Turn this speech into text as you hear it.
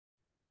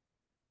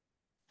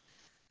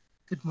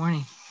Good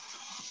morning.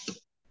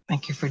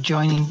 Thank you for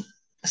joining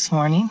this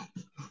morning.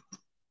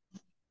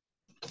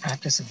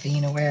 Practice of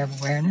being aware of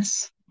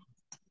awareness.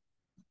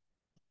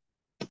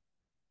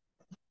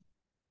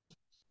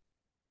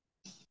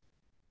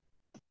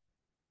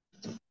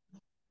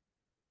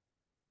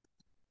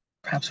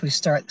 Perhaps we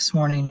start this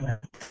morning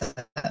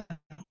with a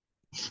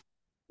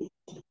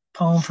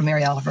poem from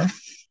Mary Oliver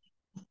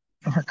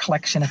from her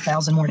collection, A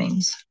Thousand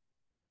Mornings.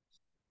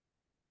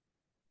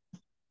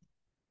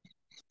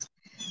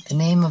 The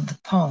name of the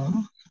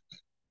poem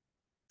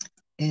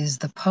is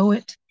 "The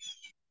Poet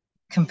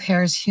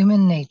Compares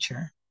Human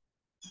Nature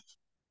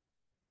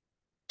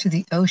to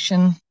the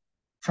Ocean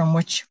from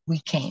Which We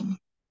Came."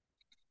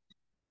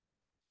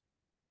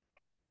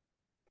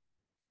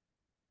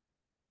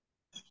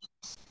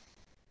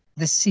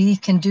 The sea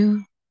can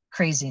do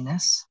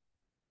craziness.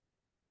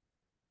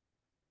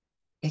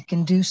 It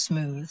can do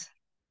smooth.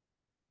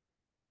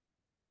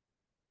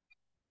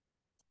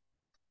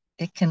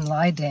 It can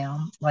lie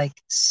down like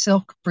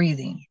silk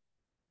breathing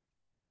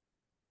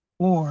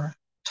or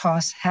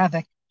toss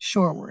havoc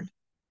shoreward.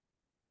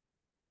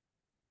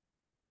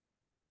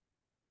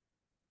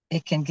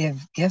 It can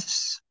give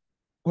gifts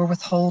or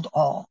withhold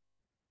all.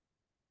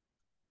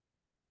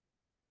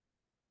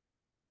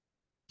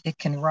 It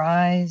can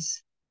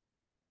rise,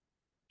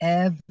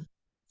 ebb,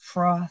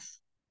 froth,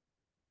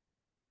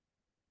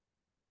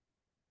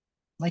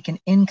 like an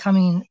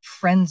incoming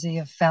frenzy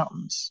of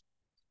fountains.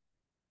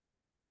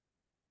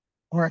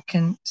 Or it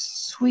can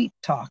sweet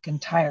talk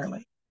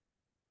entirely,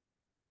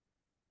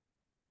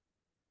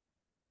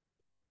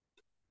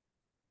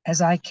 as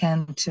I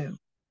can too.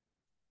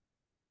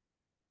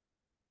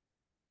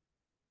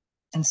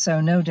 And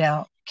so no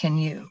doubt can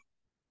you,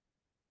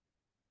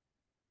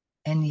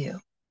 and you.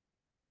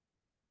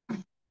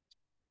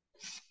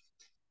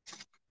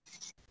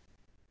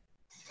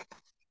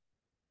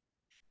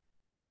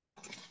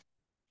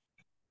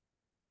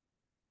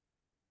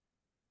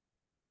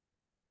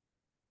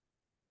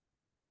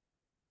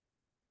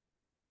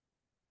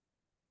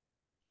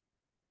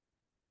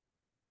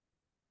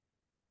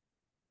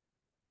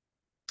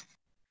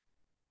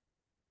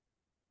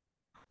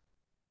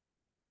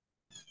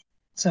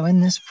 So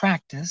in this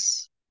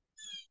practice,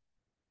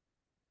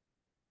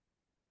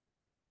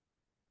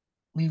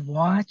 we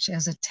watch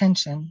as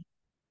attention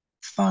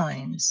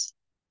finds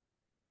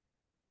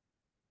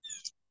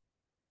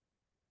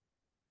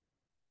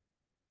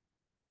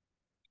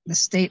the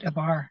state of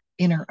our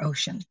inner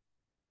ocean.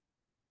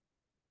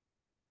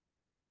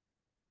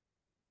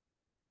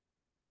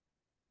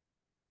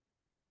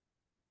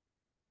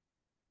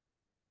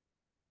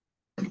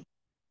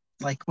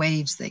 Like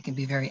waves, they can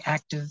be very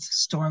active,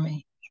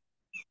 stormy.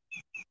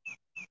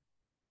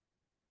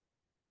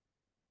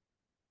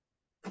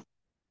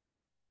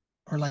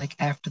 Or like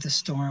after the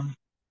storm,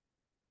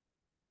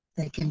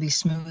 they can be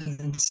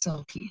smooth and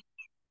silky.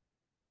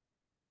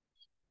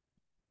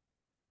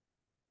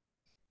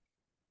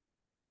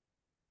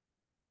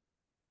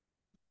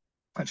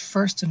 But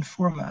first and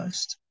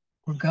foremost,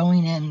 we're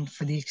going in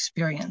for the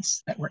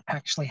experience that we're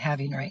actually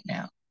having right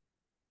now.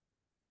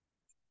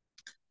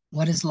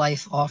 What is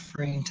life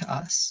offering to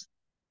us?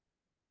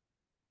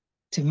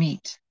 To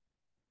meet,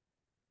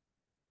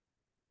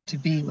 to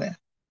be with,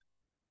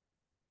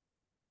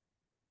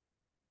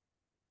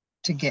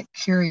 to get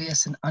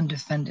curious and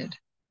undefended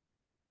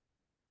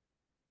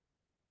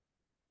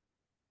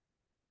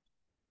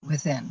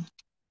within.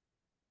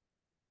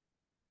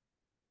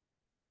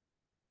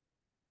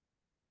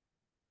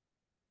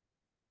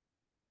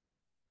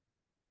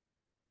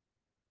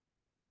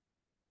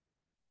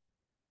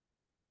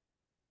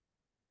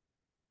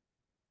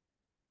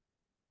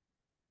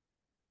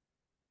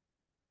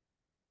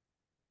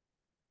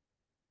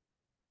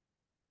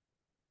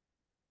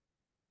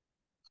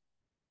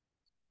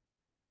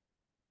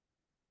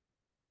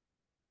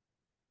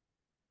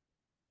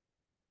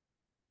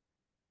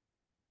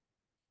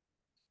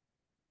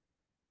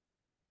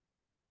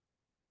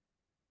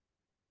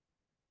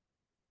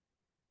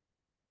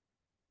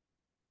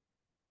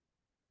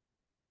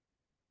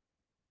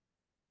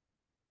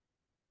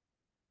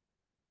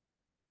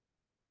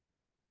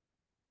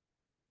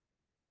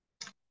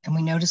 And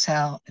we notice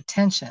how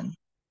attention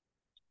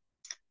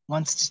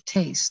wants to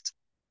taste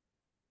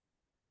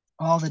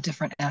all the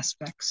different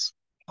aspects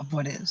of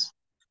what is.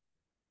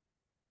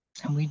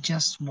 And we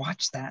just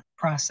watch that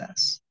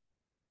process.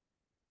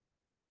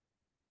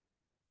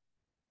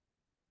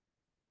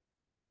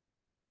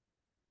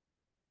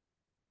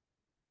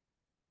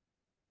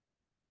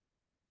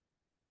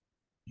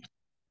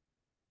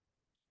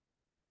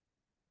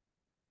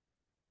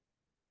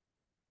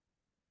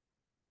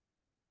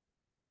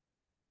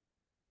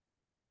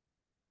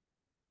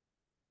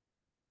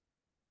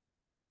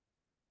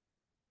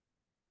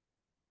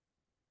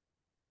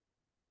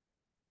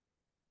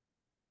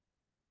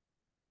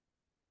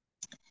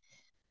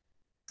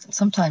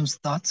 Sometimes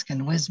thoughts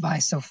can whiz by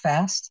so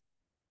fast,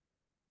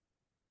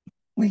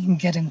 we can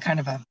get in kind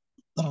of a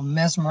little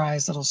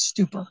mesmerized little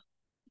stupor.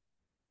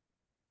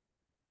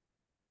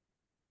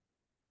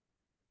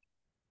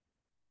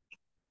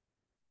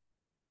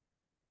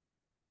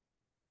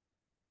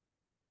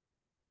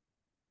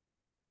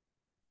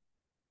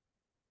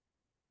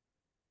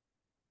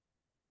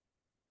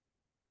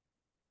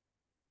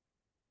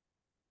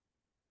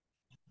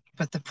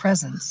 But the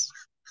presence,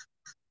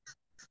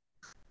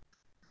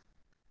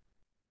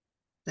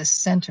 the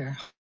center,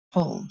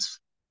 holds.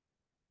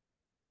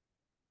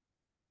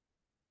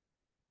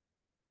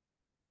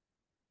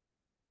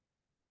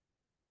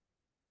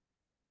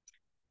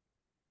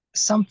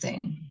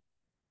 Something,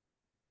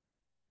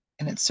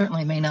 and it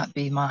certainly may not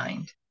be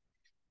mind,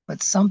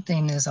 but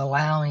something is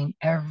allowing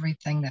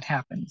everything that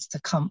happens to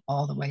come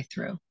all the way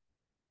through,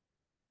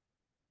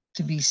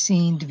 to be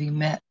seen, to be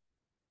met,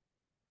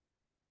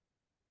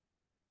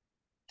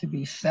 to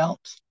be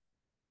felt.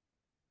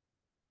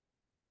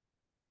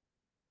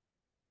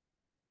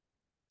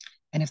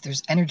 And if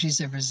there's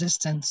energies of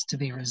resistance, to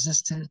be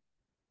resisted,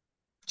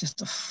 just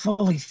to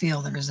fully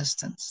feel the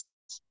resistance.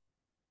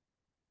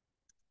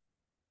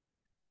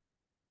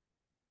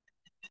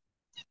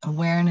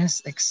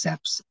 Awareness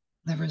accepts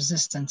the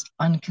resistance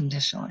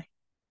unconditionally.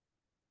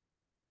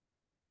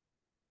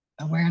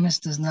 Awareness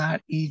does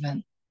not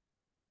even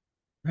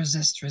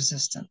resist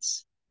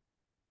resistance.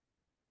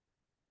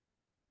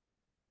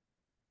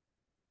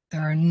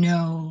 There are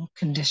no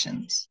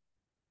conditions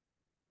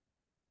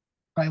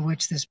by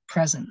which this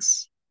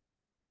presence,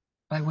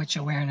 by which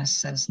awareness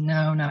says,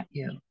 no, not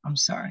you. I'm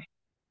sorry,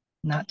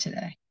 not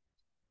today.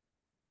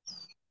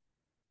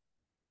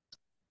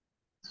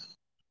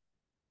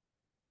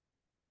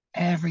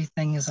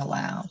 Everything is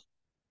allowed.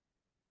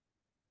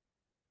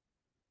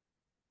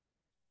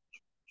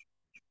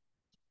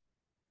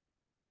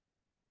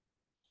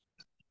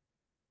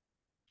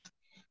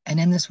 And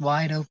in this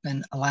wide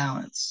open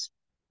allowance,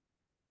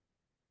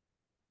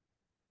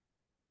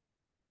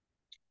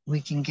 we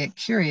can get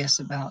curious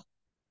about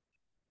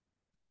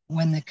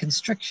when the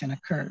constriction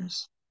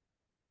occurs,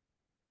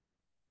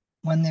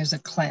 when there's a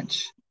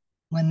clench,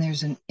 when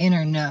there's an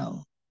inner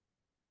no,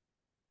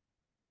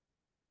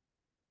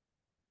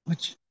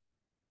 which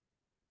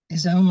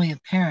is only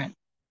apparent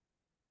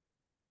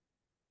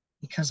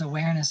because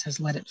awareness has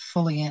let it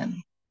fully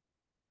in.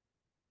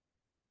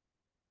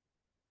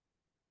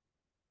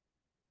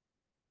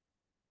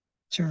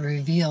 To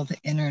reveal the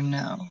inner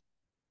no.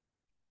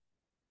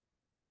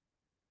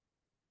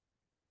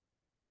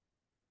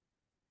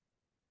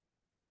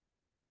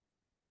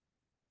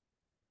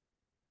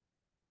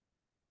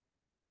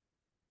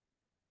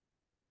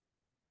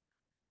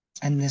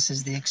 And this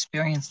is the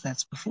experience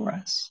that's before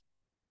us.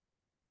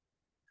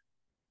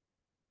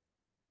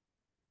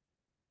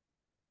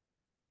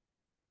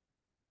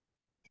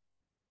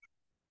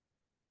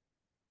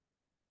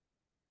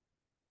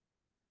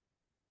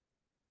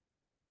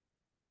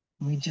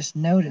 We just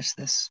notice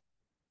this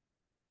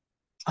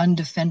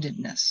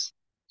undefendedness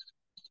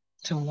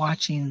to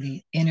watching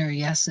the inner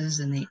yeses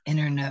and the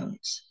inner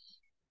nos.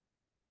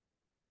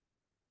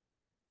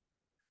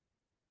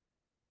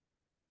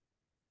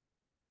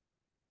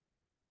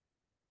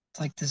 It's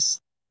like this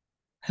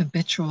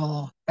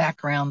habitual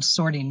background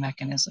sorting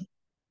mechanism.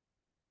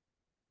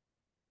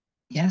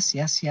 Yes,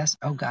 yes, yes.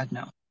 Oh God,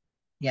 no.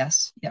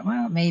 Yes, yeah,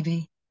 well,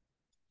 maybe.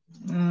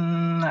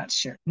 Not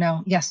sure.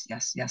 No, yes,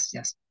 yes, yes,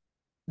 yes.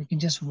 We can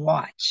just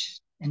watch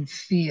and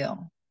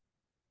feel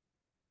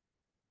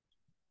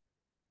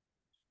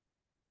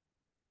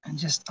and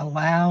just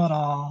allow it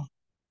all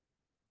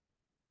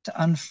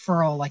to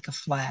unfurl like a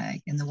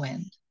flag in the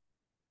wind.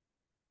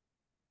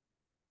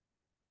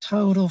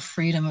 Total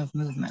freedom of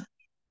movement.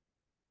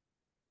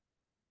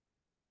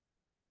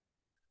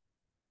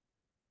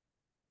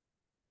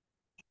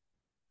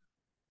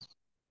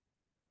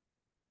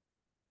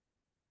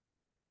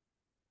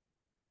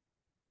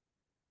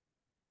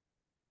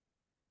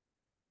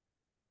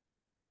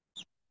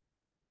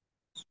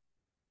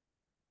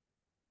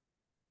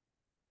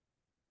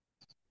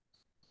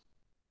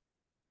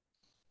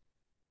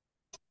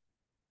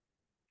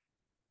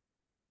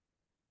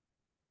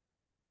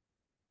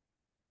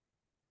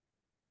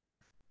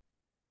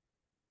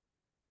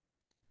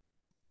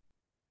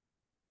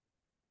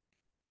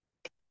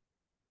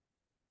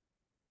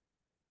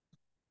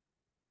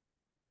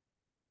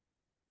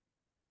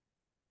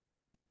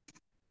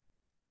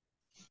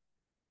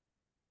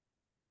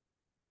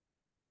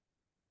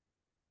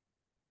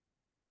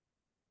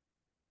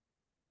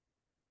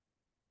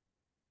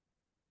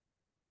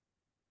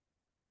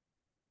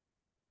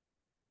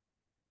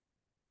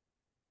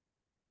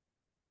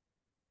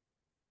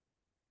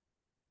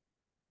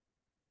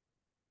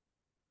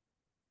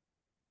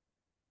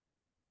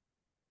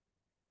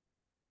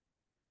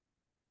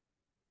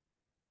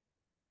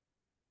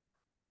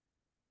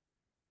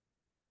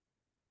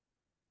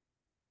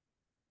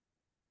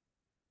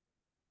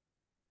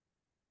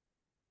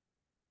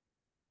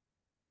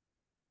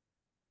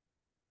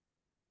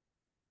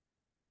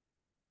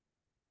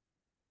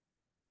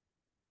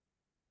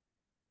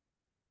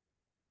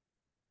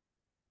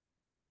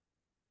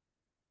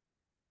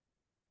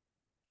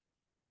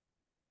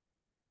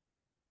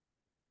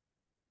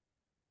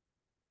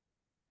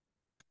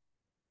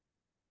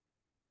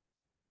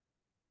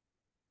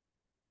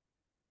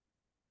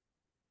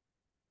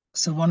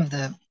 So one of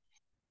the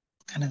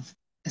kind of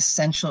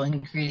essential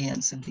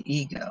ingredients of the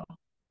ego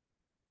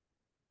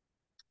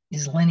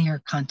is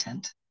linear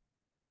content.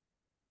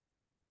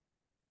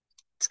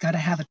 It's got to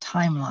have a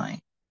timeline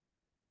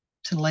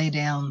to lay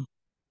down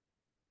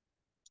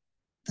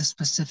the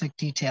specific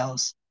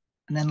details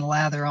and then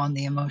lather on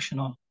the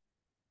emotionalized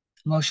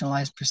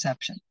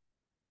perception.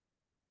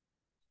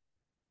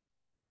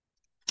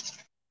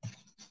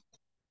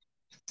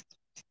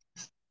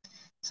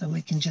 So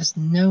we can just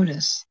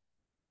notice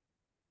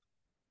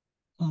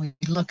when we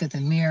look at the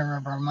mirror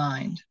of our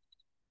mind,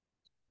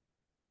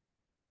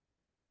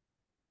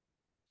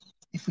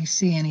 if we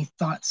see any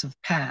thoughts of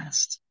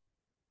past,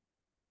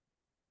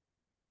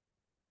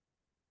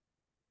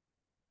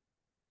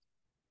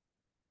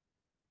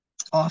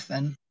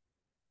 often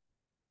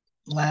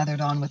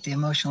lathered on with the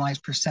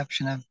emotionalized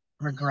perception of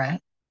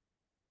regret,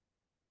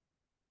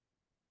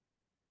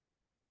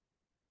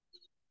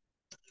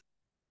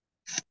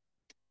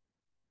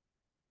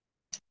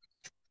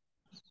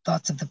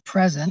 thoughts of the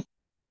present,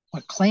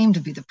 what claim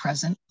to be the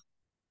present,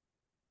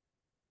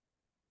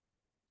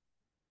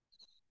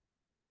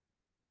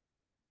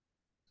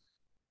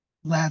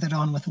 lathered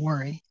on with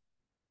worry,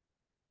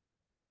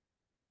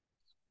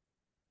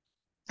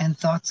 and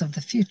thoughts of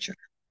the future.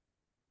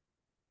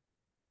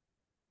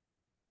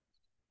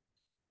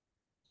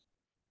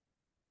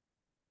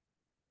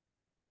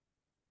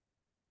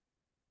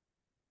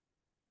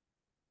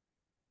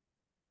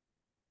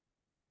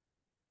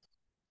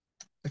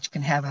 Which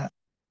can have a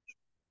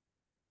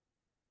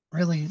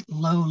really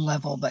low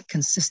level but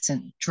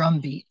consistent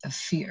drumbeat of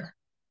fear,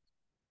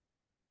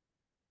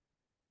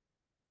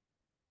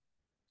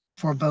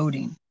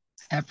 foreboding,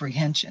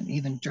 apprehension,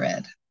 even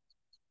dread.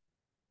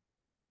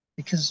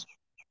 Because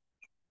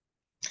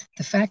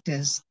the fact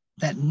is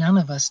that none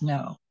of us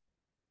know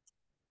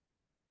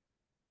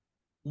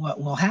what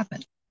will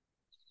happen.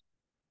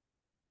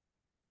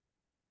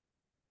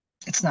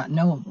 It's not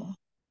knowable.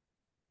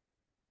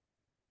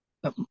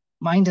 But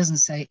mine doesn't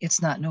say it's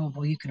not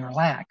knowable, you can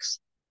relax.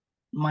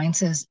 Mine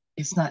says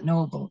it's not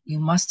knowable, you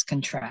must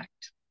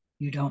contract.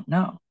 You don't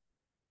know.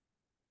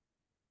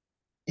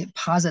 It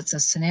posits a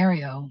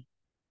scenario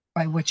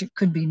by which it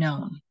could be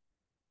known,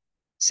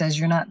 says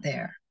you're not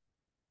there,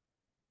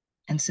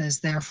 and says,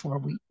 therefore,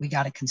 we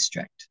got to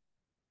constrict.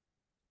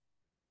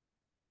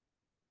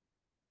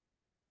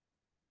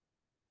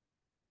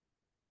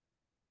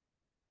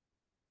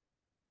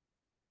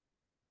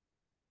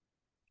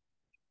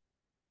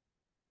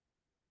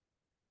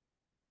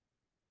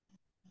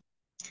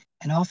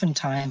 And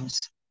oftentimes,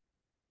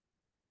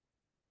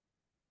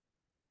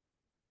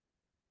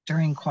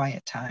 during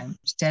quiet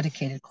times,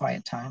 dedicated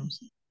quiet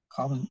times,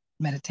 call them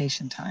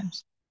meditation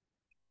times,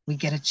 we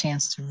get a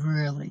chance to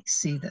really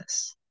see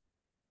this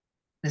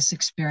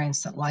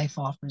experience that life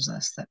offers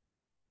us, that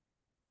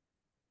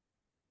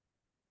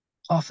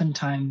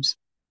oftentimes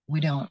we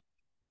don't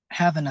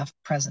have enough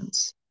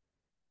presence,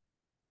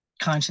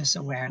 conscious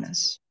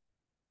awareness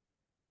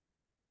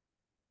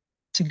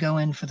to go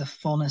in for the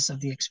fullness of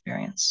the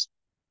experience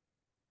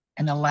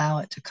and allow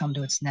it to come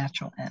to its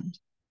natural end.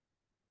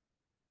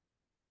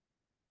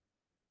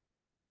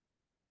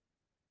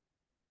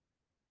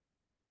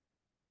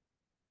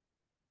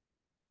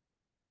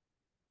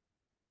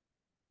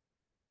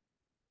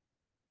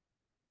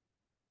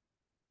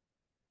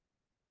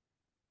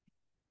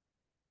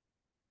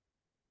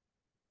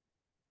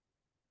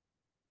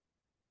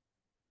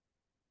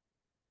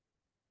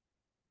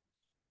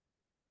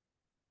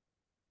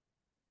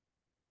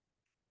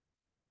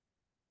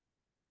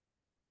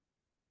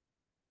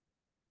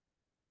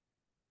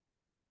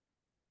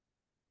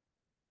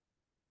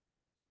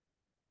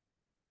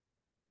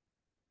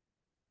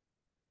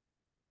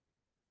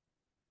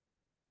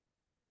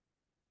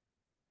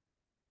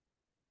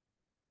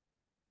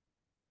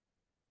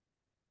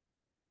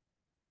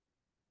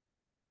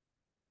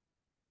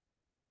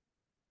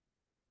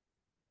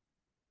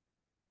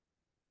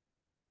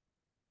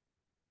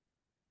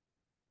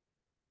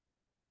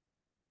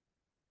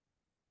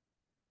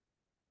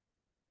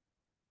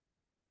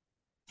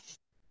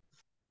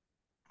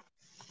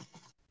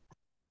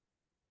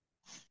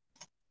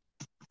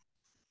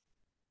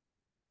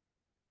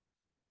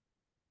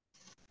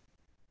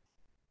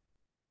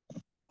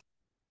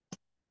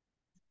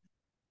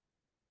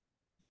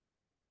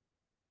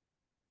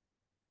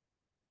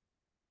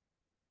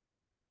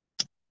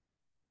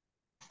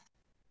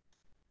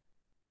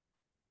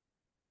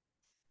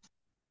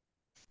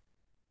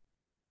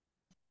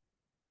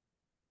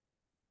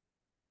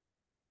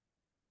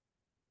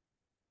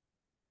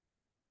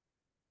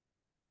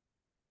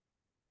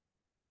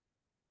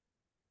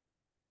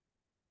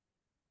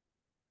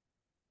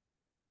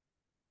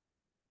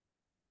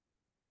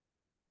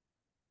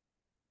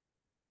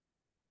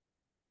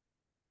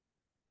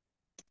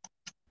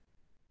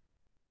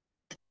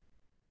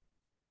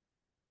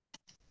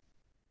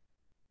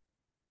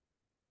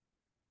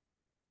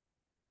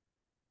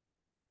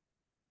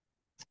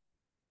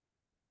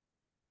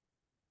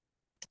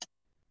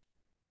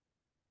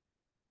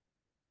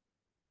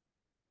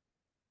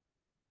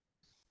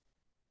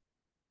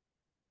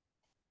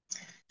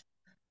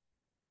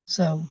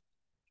 So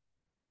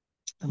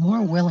the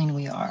more willing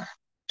we are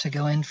to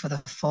go in for the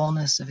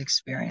fullness of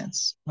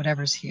experience,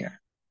 whatever's here,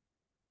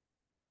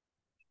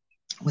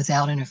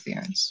 without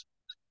interference.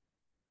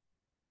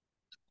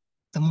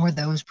 The more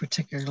those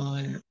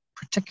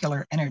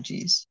particular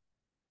energies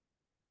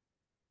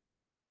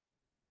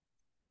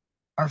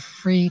are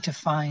free to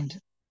find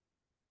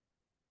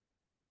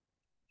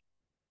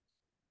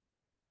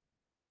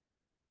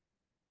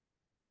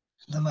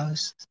the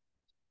most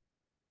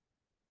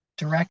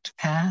direct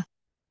path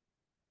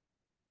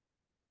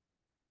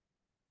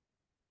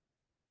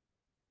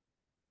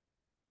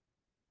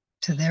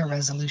to their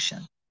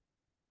resolution,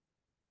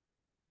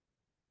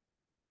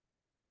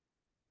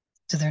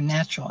 to their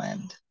natural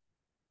end.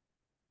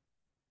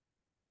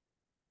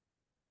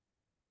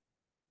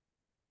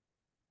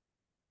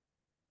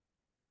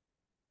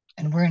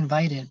 And we're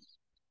invited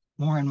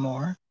more and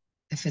more,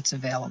 if it's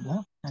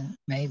available, and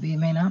maybe,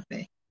 may not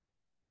be,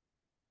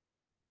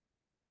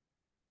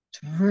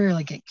 to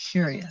really get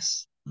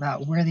curious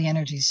about where the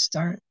energies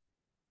start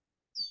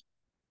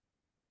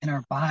in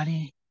our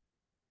body,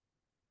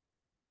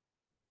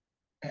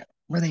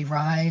 where they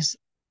rise,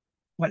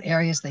 what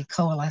areas they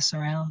coalesce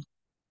around,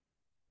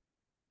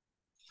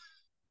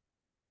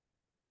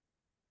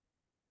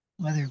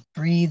 whether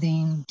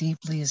breathing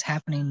deeply is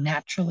happening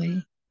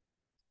naturally,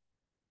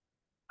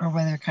 or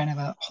whether kind of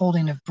a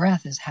holding of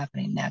breath is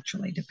happening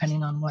naturally,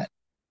 depending on what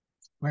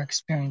we're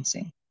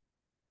experiencing.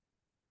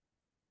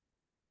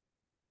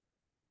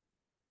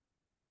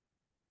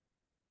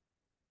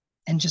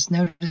 And just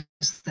notice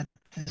that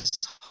this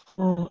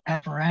whole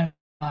apparatus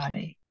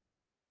body,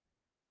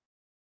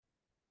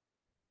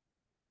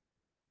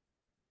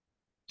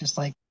 just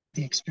like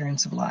the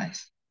experience of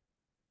life,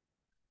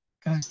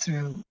 goes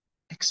through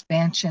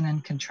expansion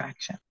and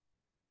contraction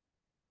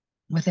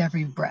with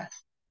every breath.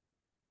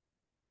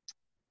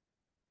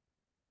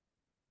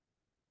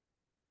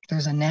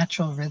 There's a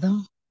natural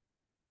rhythm.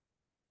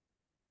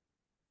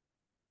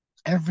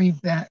 Every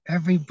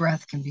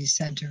breath can be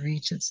said to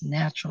reach its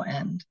natural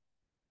end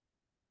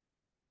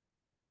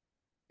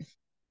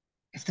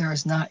if there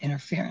is not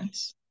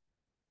interference.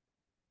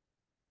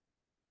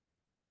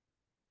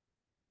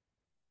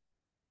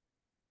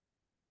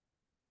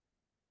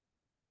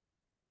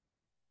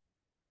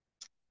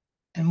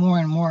 And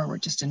more, we're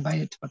just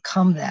invited to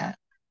become that,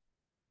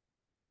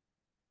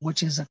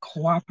 which is a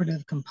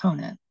cooperative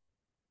component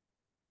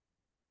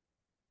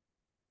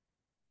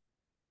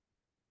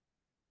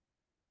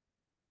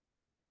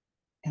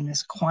in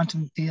this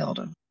quantum field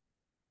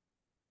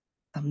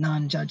of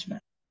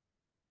non-judgment.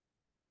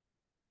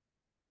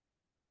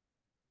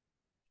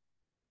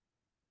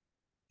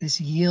 This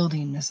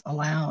yielding, this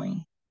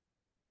allowing.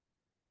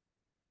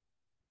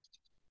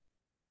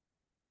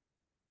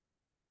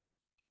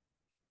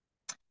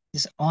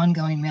 This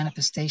ongoing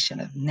manifestation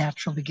of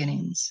natural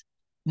beginnings,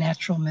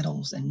 natural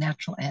middles, and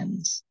natural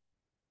ends.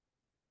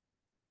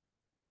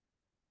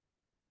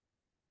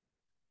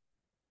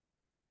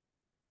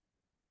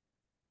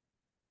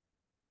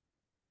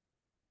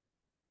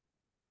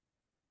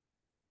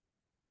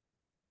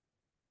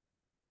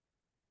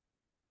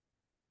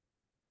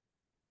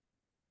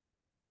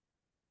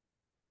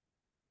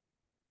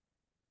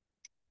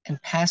 And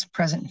past,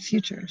 present, and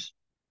futures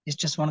is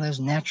just one of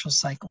those natural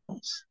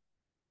cycles.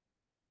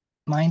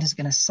 Mind is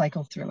going to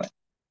cycle through it.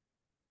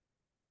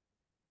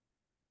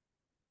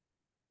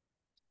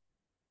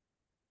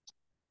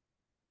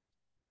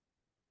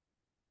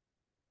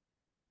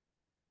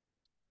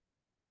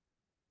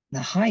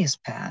 The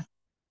highest path,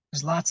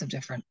 there's lots of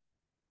different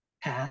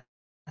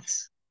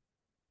paths,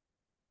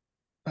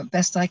 but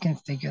best I can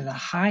figure, the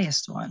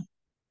highest one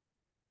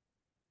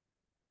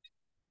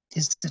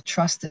is to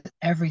trust that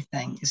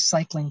everything is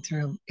cycling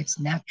through its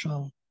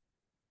natural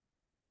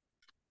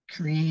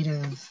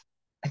creative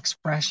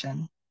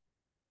expression,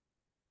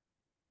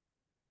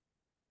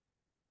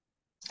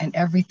 and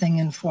everything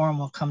in form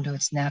will come to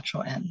its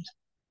natural end.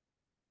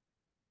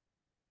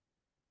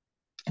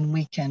 And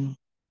we can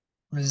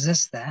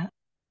resist that.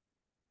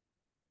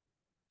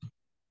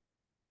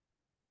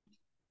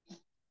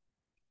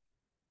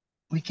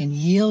 We can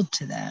yield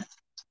to that.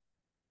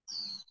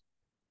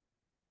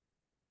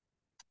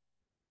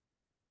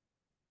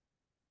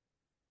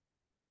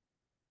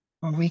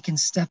 Or we can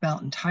step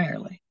out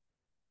entirely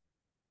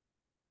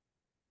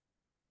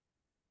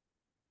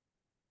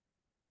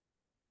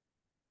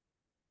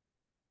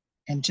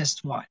and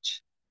just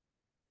watch.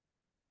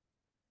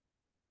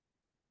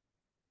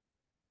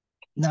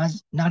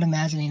 Not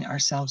imagining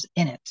ourselves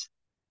in it,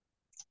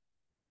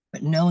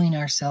 but knowing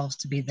ourselves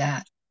to be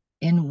that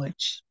in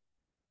which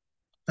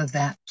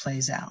that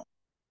plays out.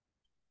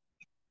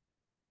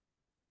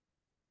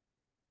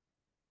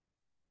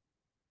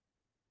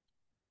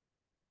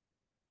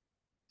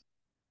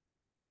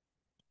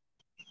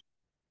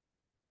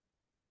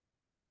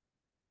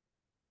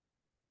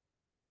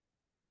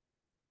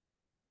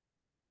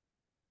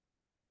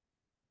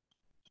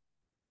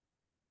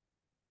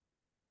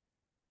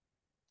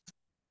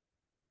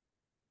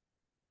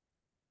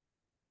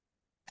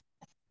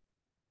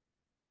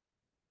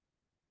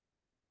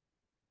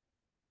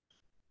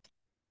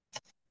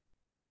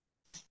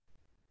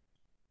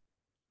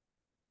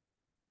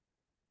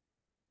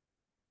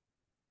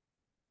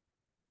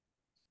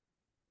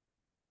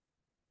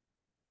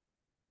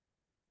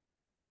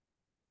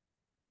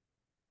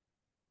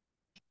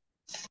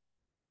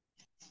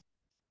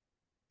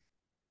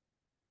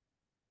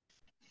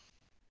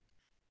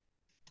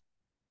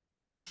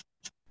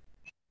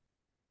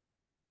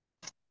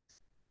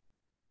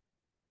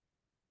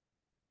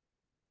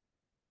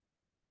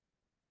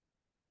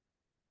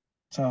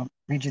 So I'll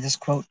read you this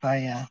quote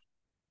by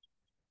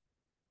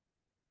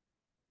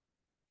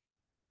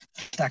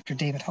Dr.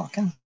 David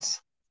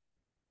Hawkins.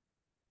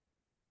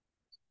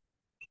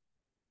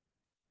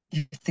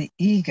 If the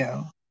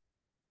ego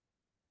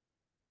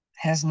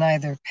has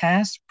neither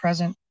past,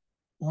 present,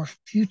 or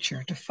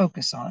future to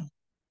focus on,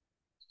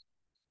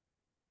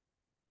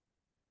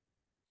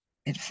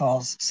 it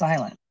falls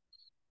silent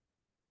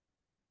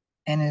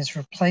and is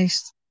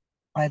replaced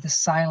by the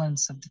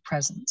silence of the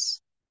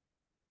presence.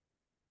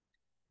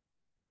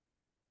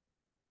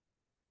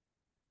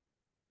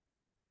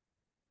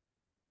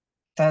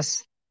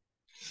 Thus,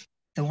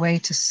 the way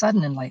to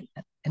sudden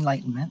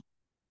enlightenment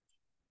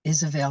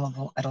is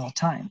available at all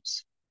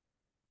times.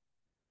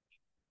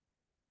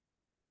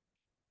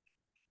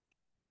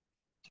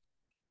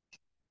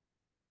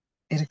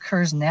 It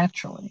occurs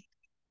naturally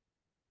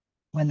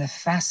when the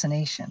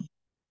fascination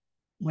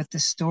with the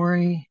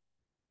story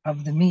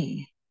of the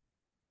me,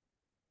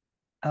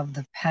 of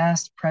the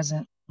past,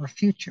 present, or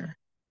future,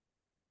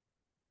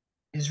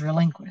 is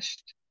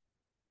relinquished.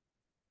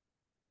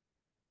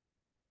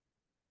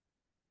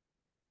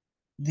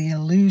 The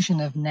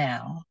illusion of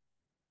now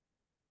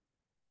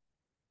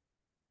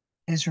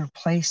is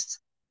replaced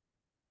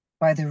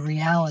by the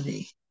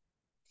reality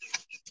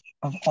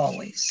of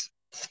always.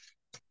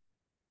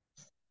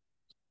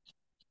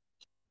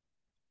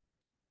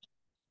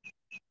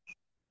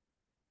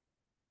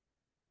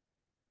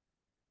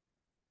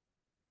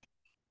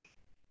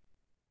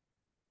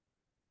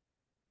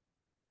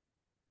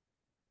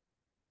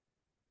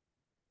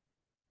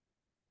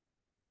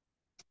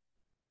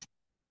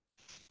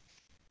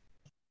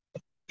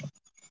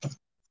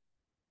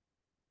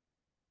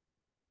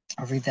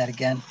 I'll read that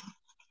again.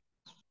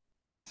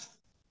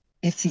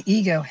 If the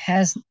ego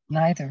has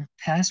neither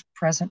past,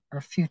 present,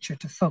 or future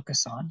to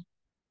focus on,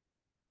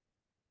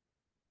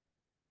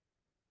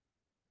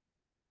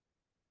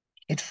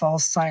 it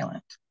falls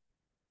silent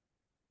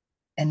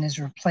and is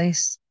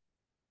replaced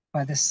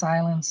by the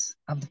silence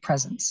of the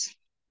presence.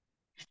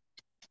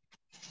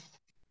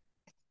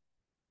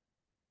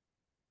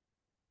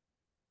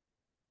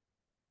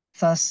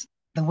 Thus,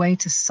 the way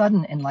to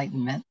sudden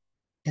enlightenment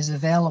is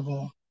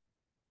available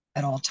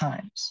at all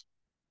times.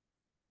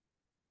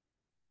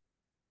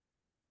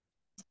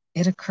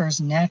 It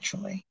occurs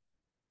naturally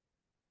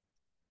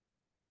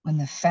when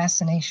the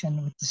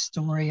fascination with the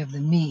story of the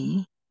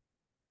me,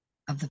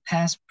 of the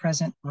past,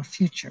 present, or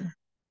future,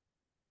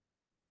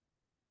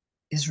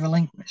 is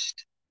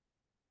relinquished.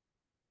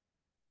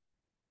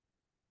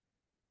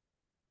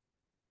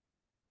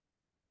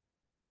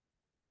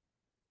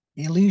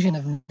 The illusion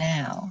of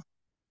now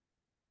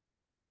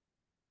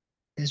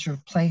is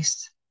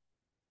replaced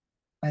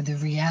by the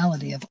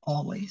reality of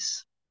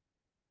always.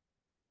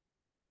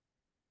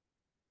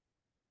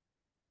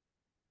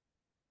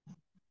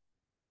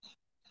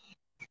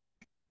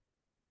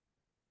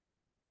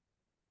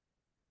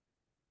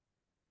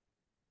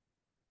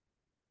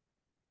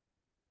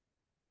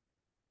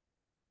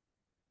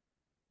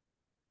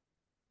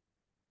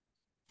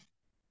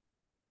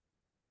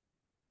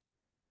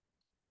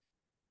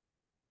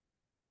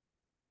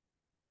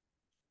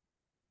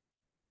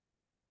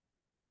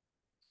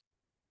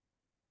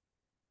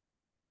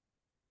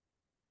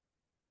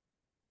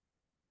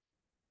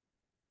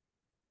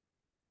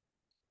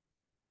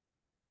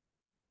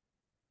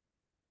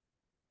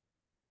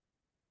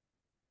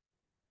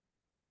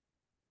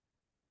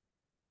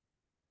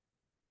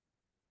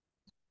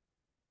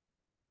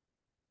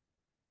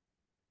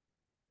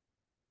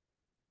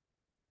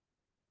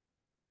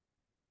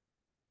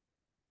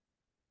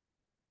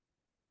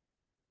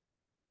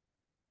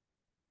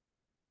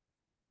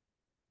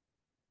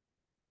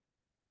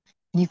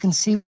 You can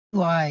see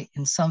why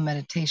in some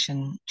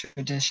meditation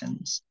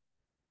traditions,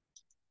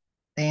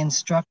 they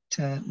instruct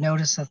to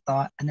notice a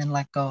thought and then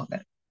let go of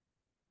it.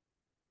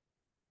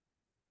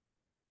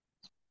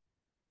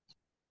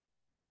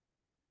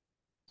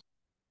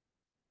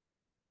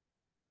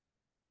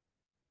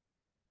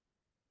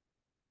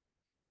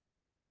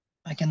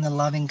 Like in the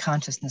loving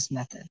consciousness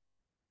method.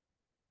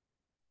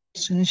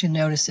 As soon as you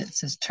notice it, it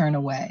says turn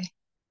away.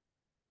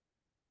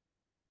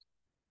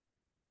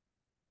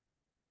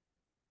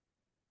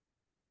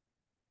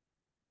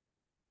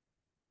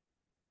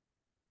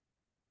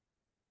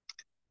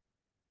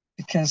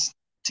 Because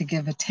to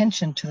give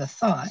attention to the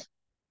thought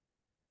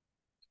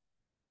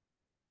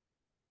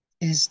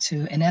is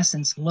to, in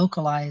essence,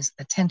 localize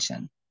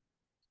attention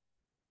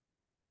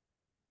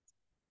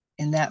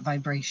in that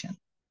vibration.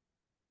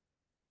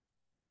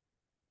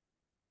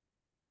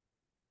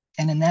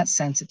 And in that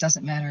sense, it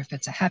doesn't matter if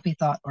it's a happy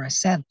thought or a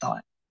sad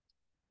thought.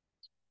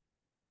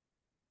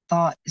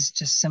 Thought is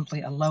just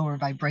simply a lower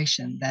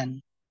vibration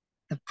than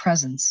the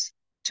presence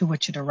to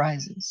which it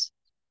arises.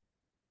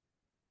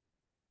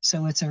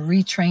 So it's a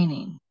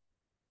retraining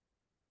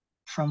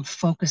from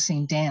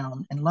focusing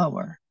down and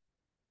lower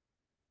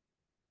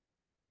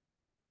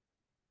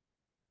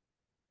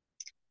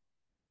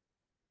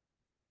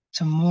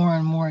to more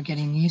and more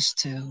getting used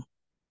to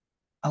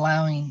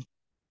allowing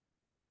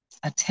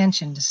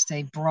attention to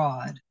stay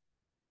broad,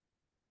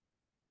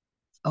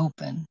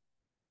 open,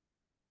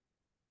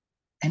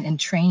 and in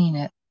training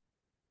it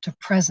to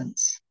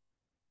presence,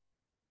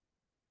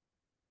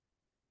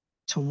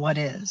 to what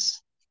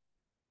is,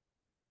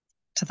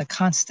 to the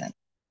constant,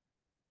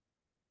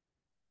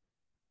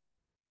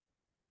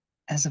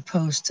 as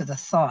opposed to the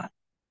thought,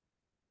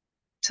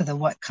 to the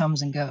what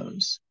comes and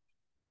goes,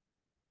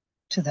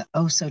 to the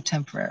oh so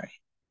temporary.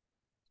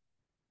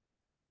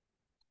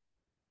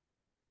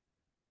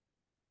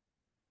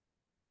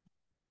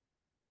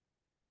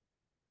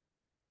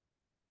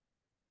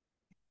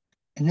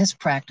 In this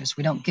practice,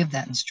 we don't give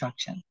that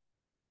instruction.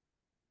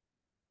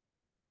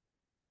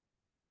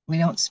 We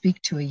don't speak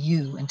to a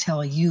you and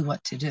tell a you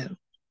what to do.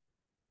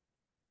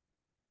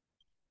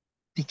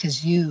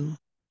 Because you,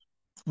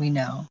 we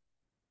know,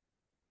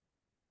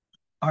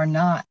 are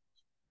not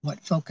what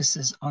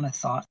focuses on a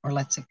thought or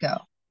lets it go.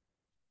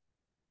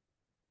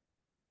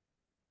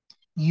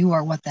 You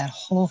are what that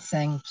whole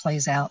thing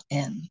plays out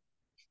in,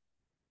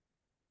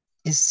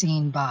 is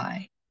seen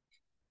by,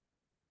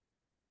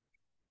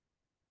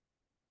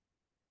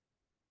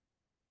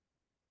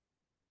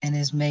 and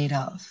is made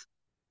of.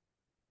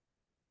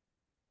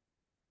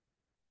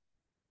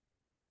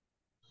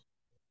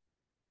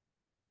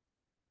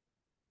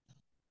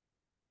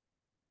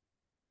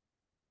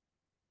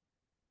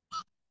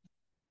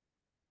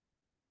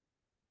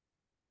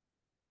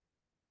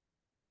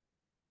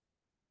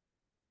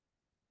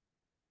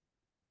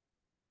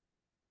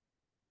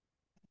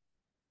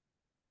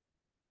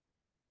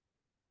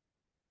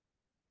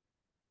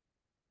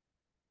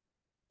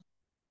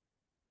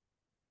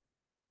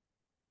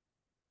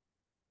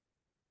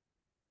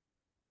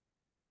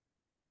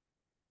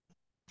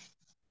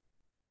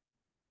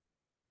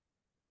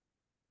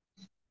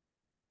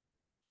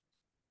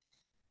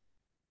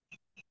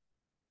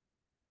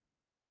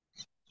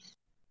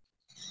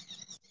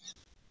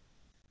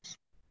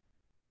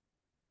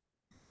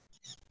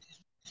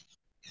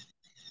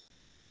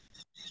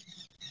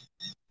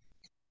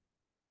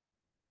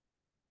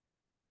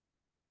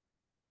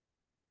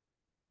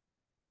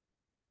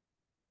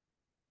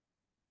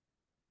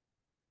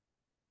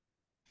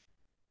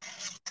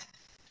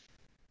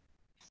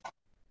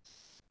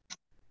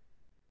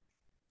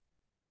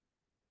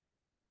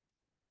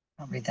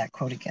 I'll read that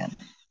quote again.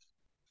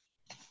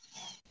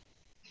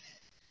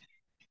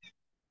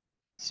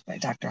 It's by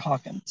Dr.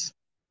 Hawkins.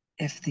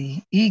 If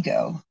the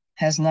ego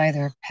has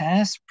neither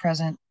past,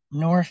 present,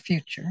 nor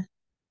future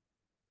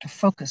to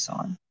focus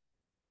on,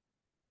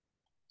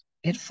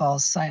 it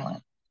falls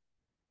silent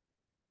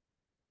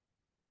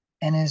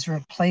and is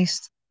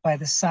replaced by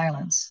the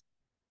silence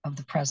of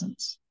the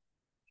presence.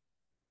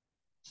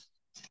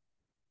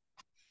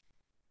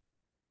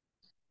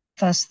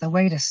 Thus, the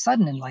way to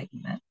sudden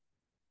enlightenment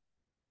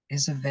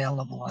is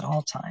available at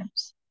all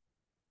times.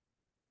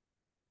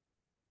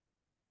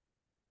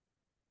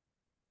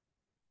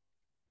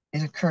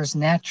 It occurs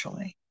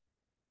naturally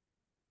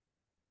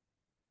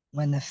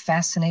when the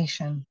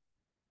fascination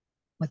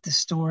with the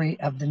story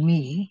of the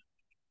me,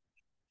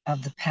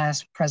 of the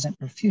past, present,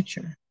 or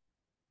future,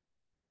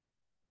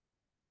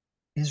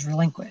 is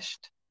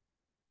relinquished.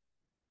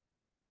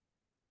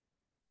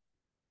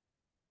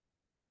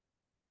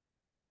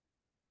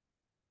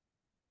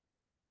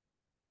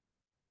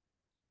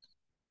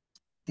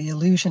 The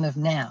illusion of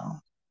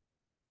now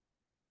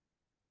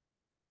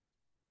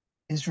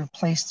is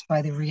replaced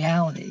by the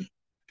reality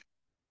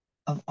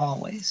of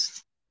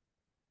always.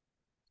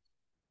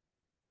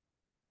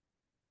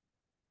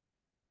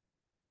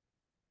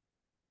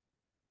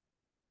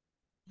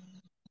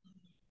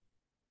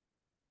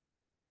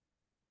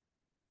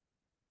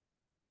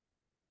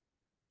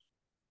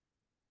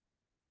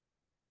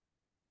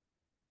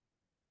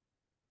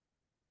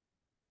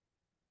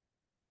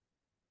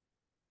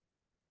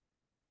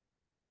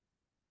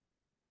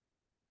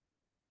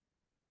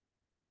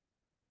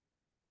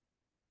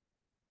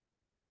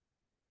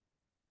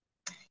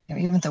 You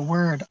know, even the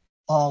word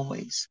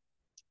always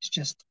is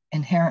just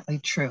inherently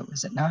true,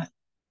 is it not?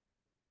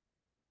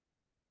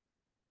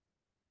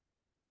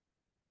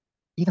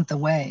 Even the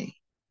way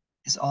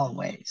is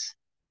always.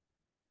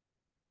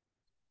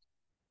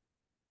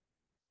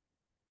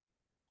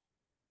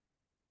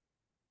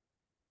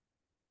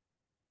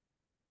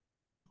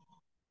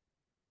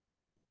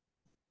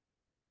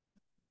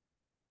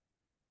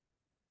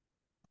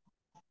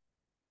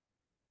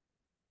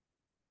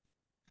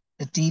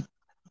 The deep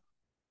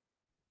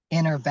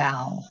inner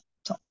bow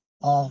to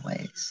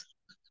always.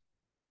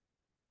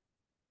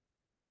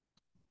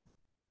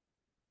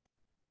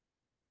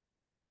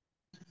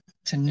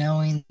 To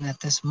knowing that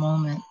this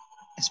moment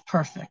is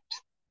perfect,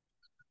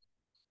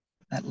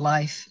 that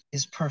life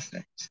is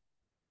perfect,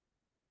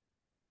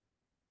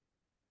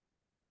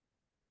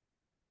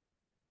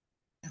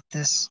 that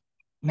this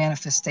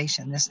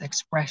manifestation, this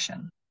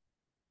expression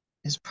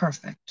is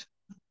perfect,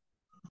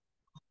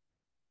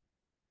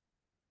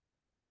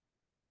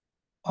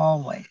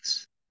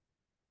 always.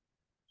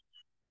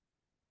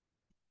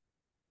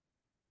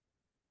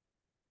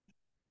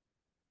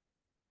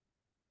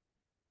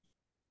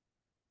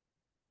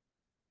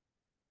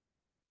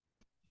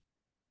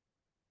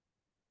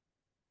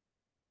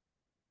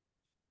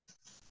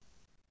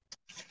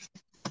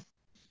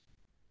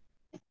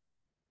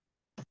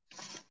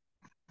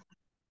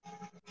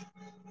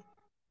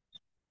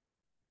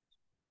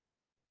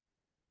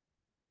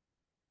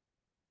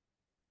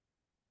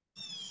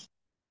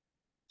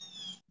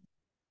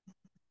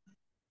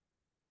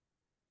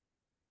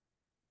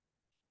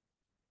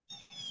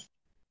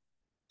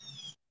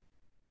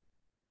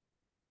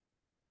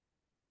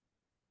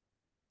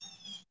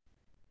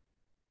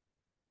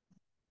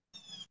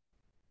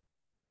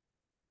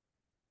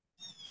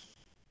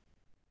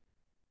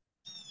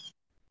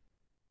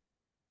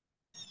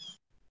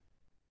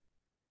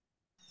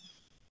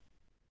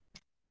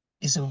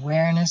 Is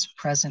awareness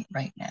present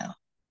right now?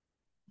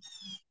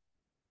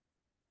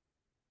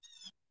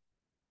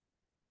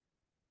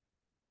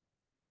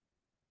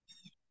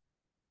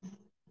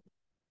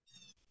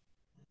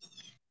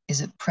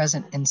 Is it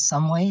present in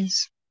some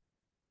ways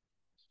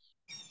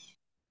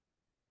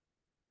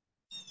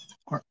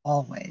or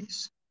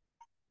always?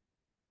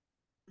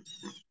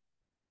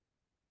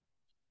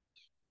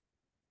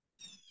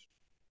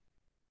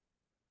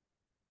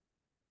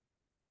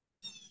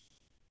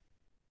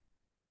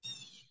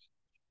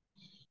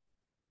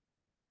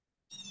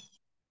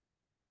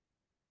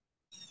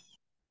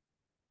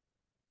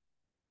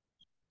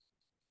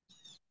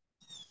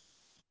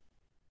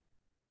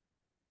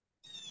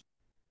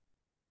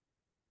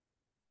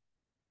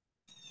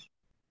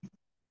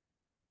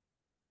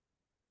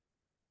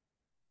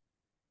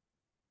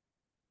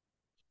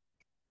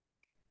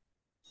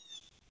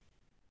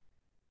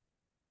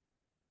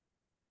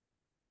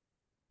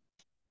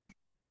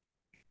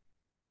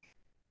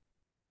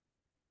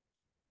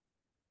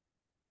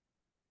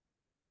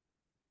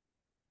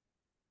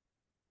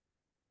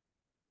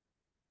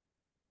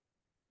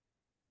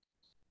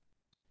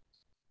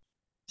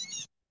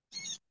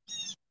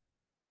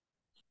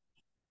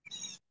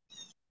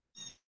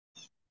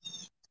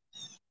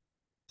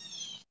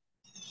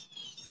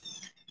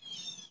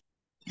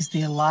 Is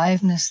the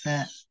aliveness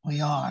that we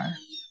are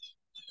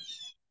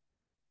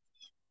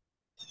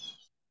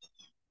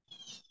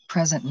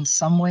present in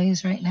some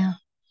ways right now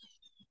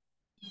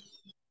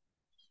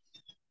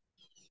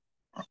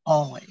or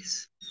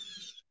always?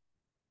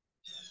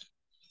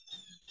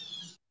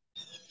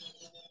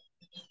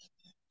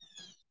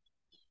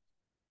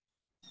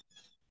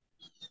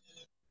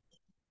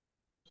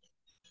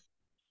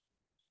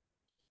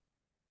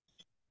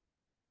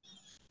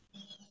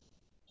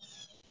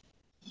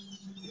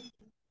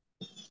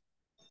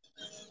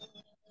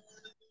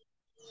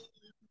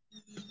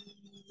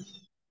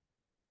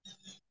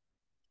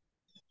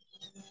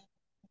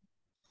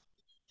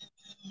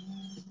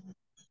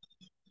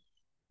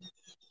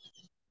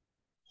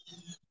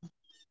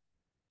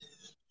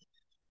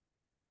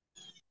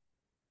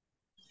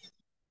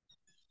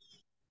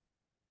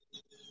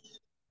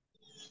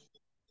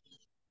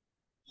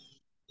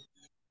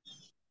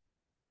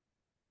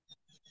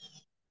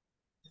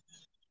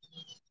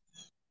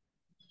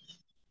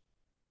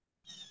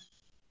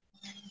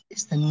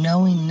 Is the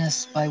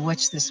knowingness by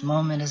which this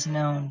moment is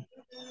known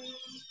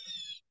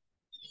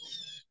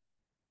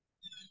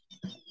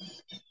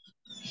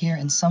here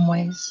in some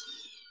ways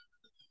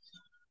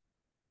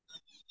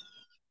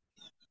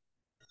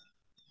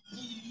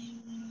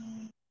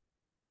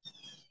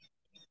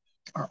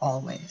or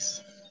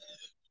always?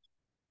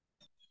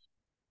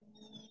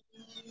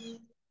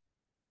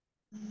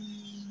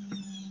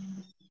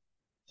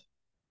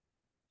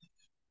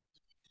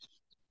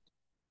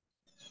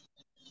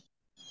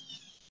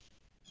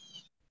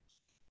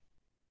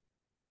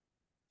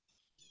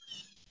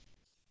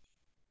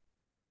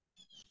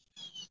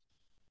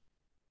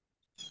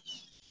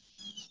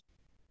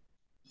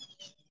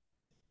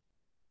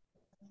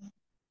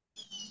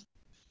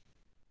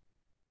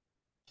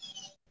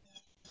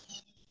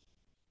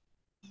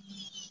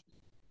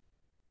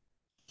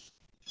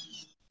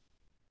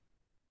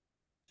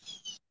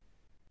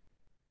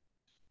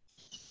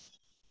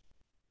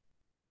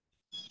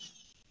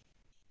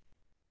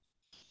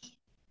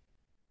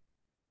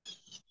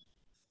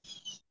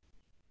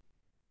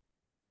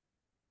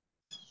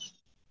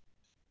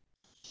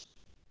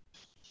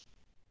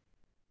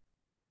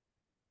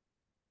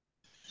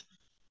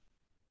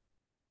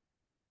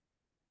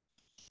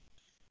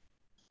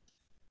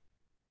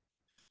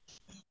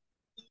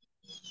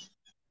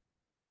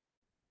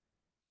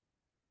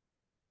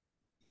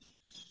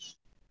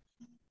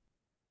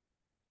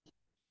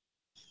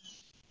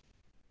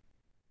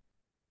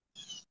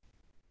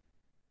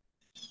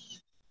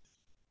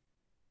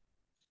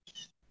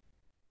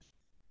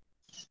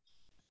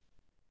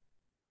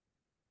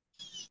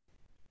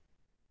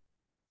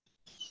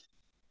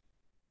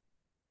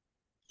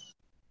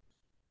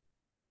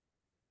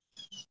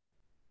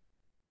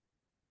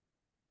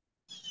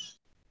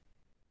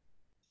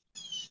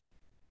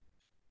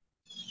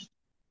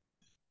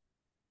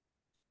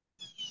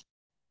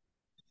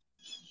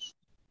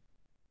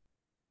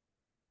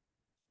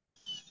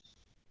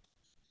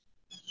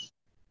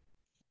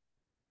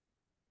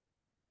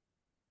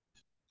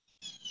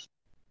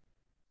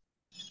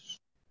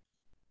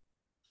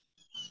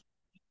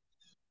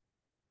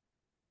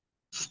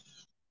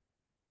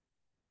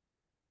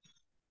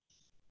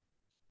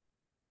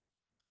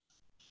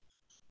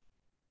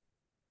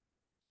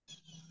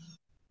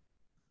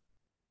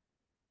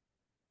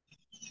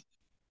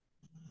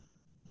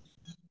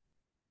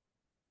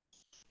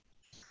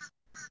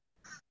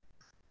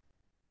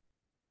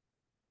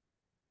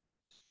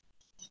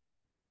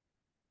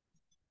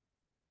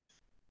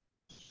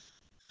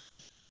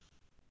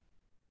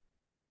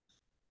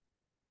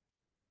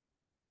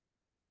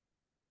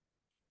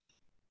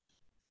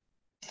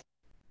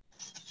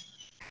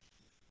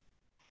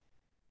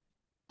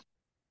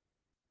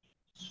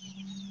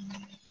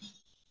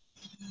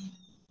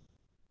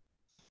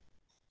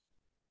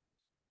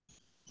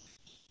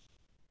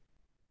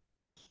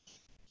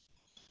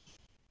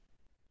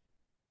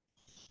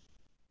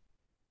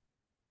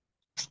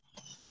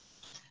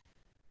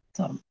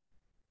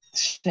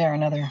 share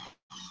another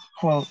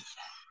quote,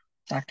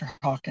 Dr.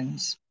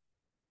 Hawkins.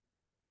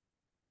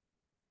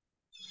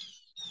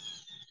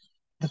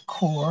 The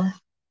core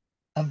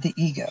of the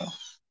ego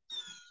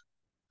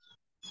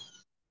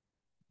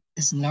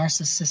is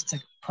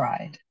narcissistic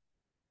pride.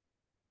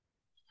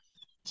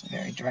 It's a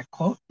very direct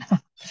quote.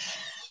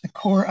 The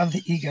core of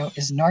the ego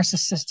is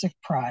narcissistic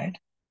pride.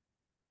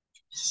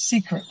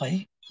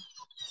 Secretly,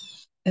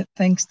 it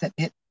thinks that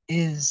it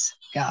is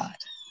God.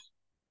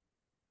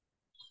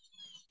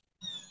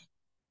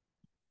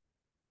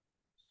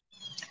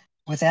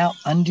 Without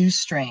undue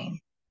strain,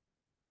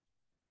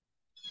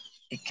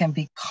 it can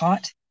be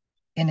caught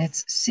in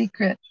its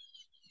secret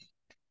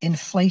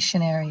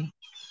inflationary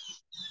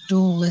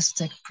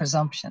dualistic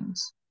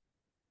presumptions,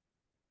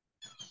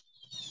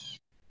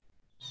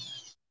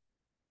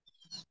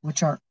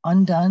 which are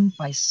undone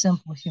by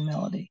simple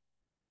humility.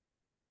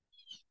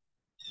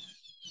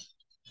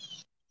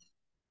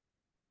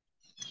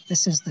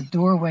 This is the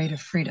doorway to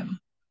freedom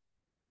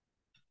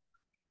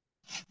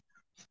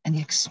and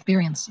the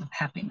experience of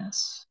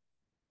happiness.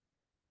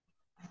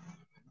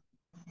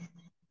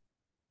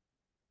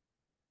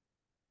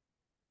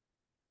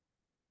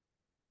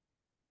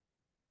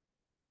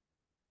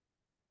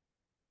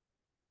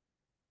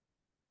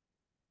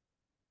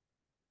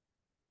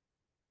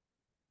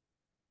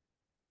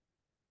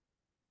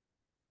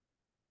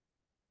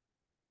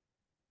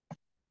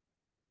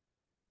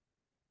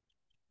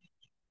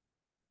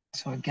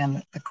 So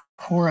again, the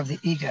core of the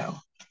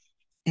ego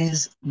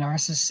is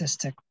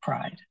narcissistic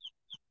pride.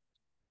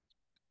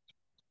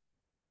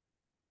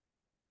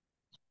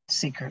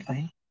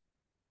 Secretly,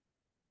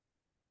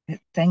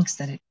 it thinks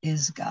that it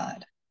is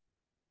God.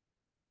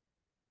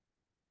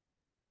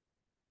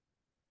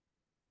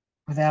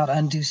 Without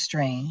undue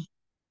strain,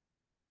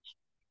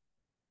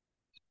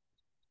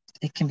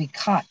 it can be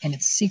caught in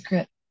its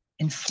secret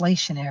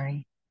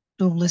inflationary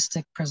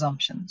dualistic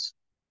presumptions,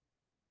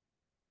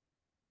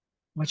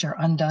 which are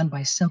undone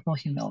by simple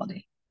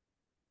humility.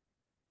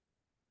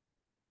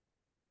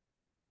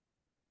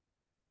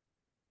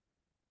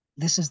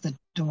 This is the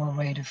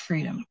doorway to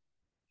freedom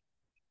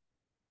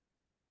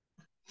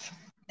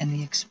and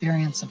the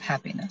experience of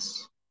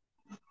happiness.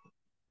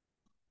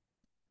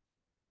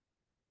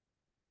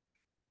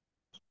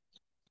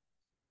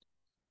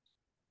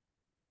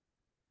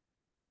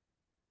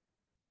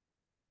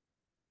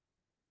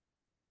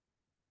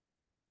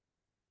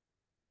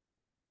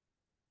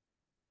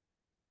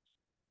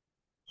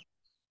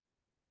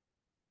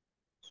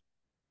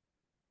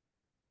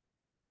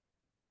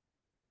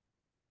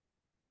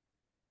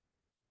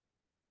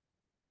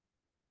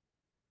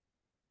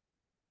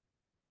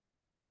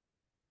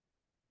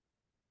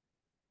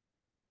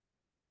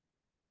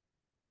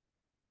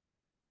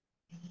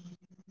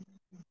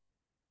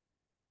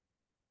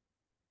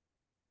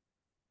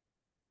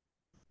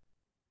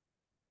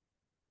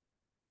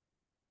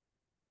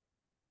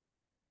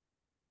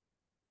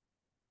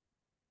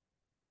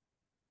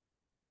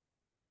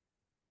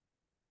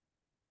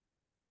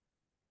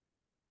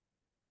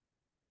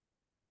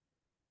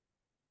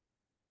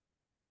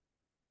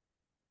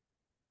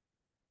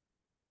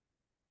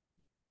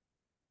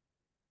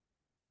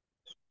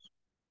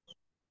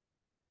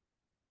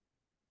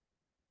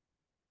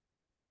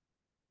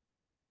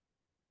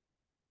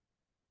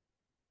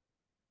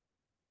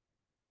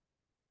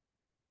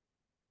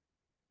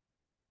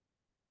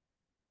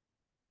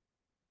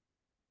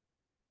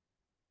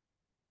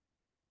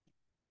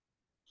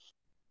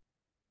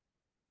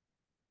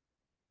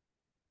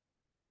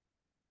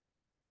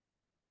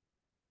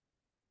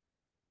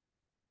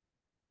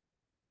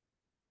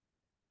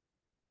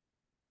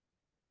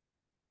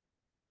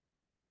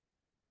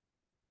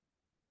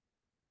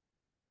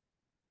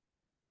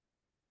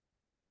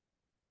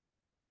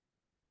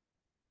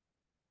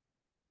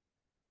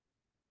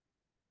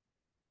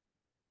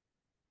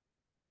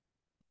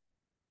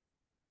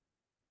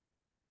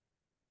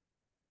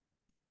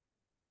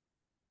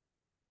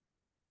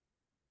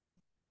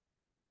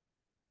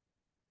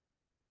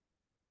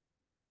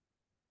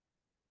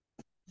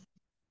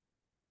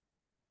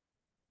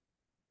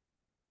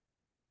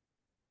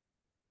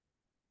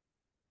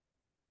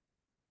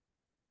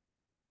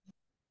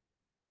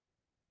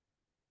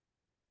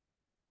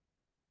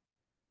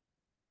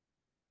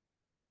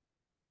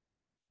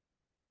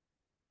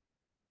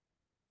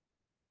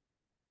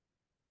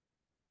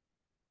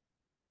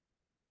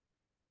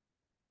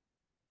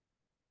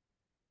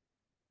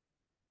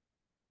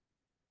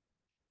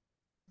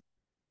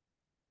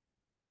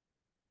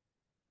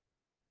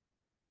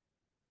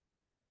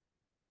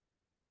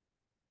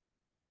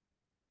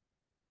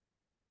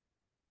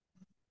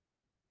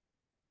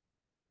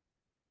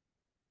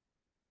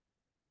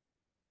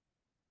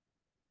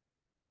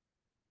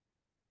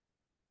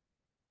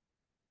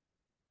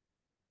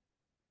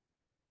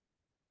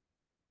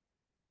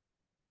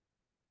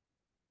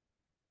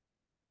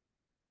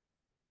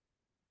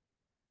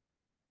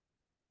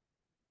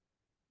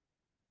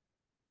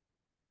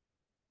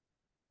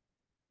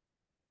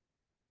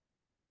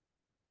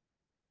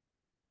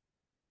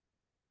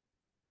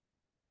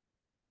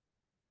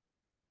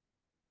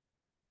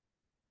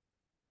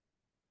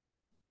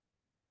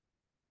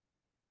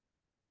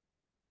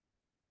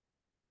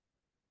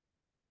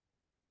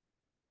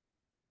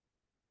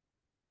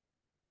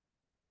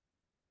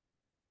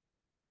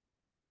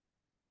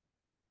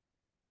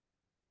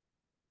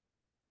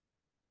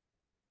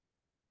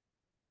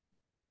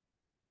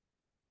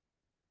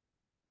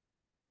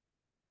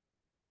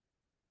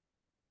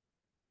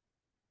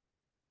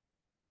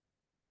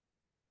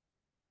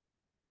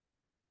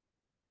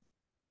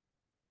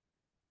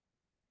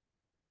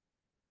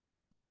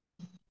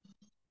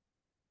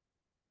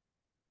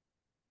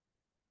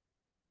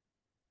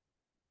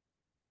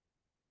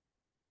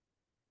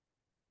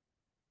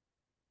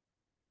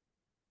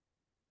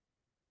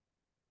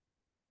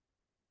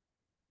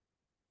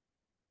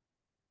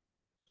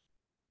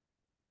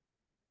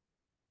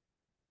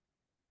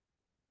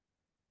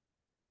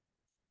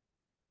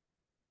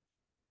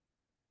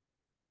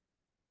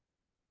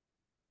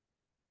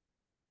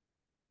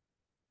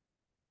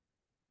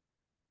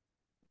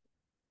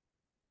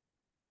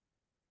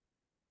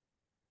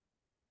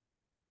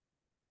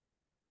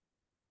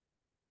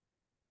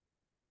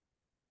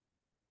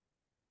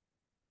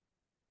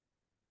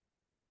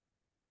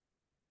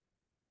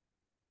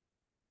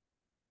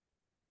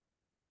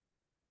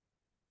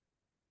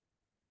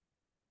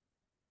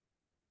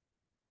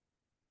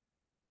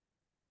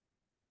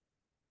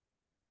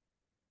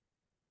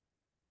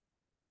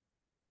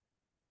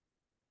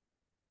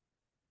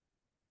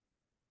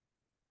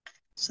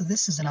 So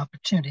this is an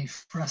opportunity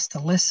for us to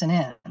listen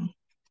in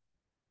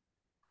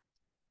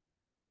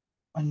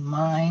when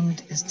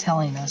mind is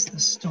telling us the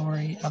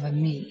story of a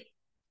me.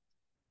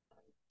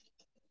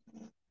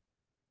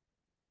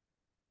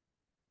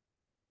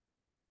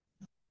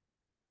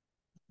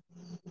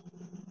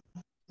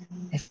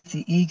 If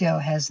the ego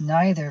has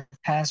neither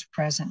past,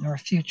 present, nor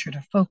future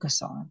to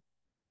focus on,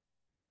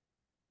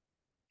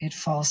 it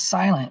falls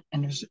silent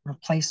and is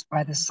replaced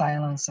by the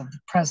silence of the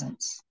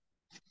presence.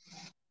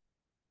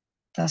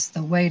 Thus,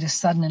 the way to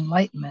sudden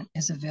enlightenment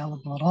is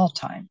available at all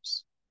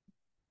times.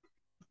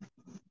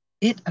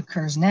 It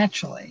occurs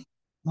naturally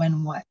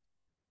when what?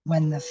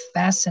 When the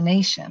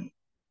fascination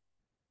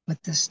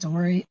with the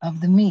story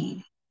of the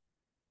me,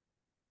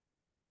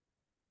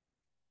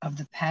 of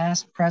the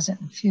past,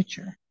 present, and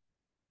future,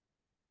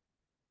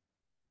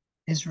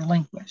 is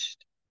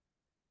relinquished.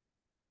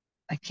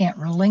 I can't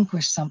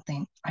relinquish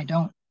something I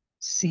don't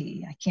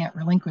see. I can't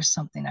relinquish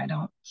something I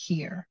don't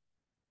hear.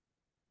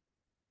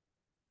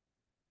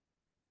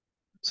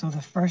 So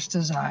the first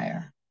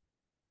desire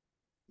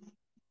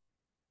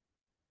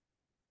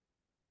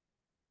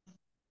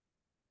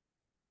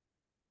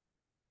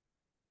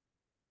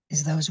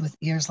is those with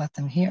ears, let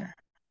them hear.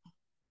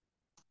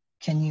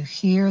 Can you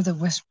hear the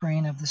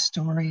whispering of the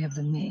story of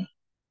the me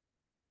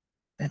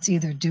that's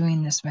either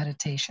doing this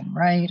meditation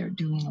right or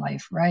doing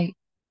life right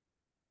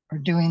or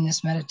doing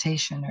this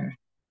meditation or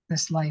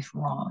this life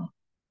wrong?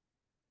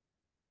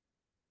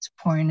 It's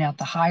pointing out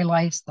the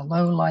highlights, the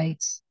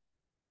lowlights,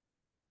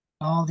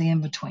 all the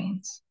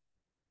in-betweens.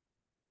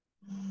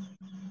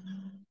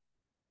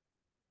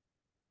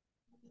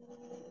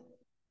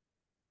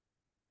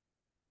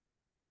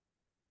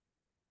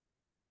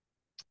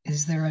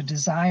 Is there a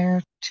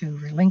desire to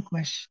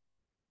relinquish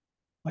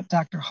what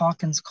Dr.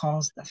 Hawkins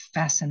calls the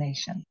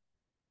fascination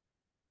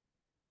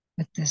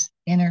with this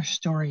inner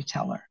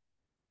storyteller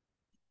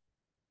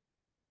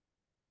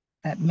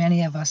that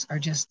many of us are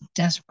just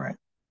desperate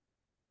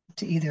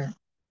to either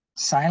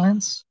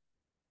silence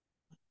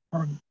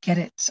or get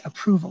its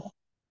approval?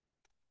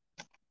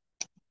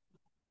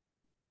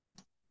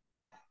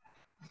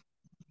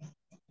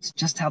 It's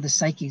just how the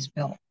psyche's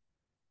built.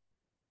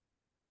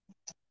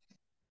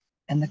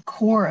 And the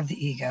core of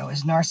the ego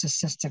is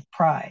narcissistic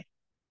pride.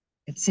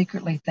 It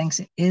secretly thinks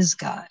it is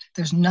God.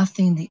 There's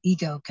nothing the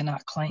ego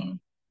cannot claim,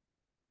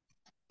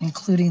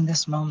 including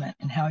this moment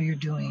and how you're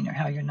doing or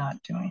how you're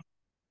not doing.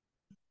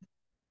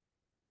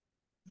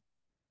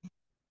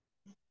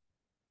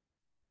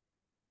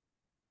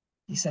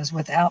 He says,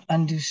 without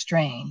undue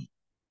strain,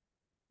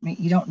 I mean,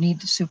 you don't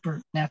need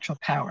supernatural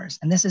powers.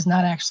 And this is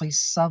not actually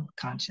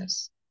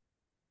subconscious.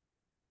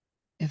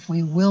 If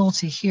we will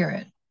to hear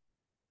it,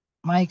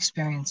 my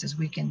experience is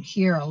we can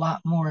hear a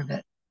lot more of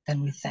it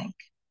than we think.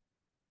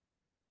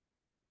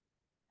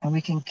 And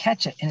we can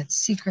catch it in its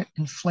secret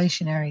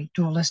inflationary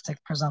dualistic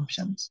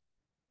presumptions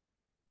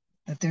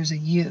that there's a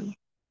you.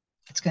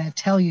 It's going to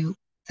tell you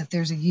that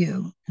there's a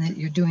you and that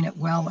you're doing it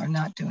well or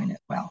not doing it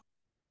well.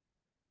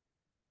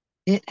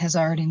 It has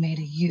already made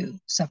a you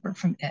separate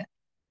from it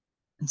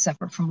and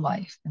separate from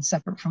life and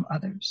separate from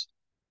others.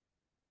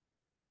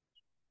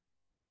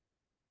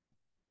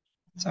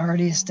 It's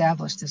already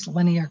established this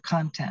linear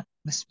content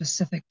with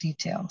specific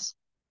details.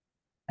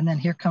 And then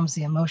here comes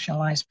the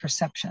emotionalized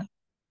perception.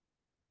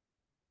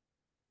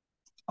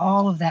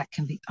 All of that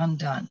can be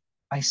undone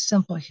by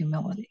simple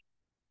humility.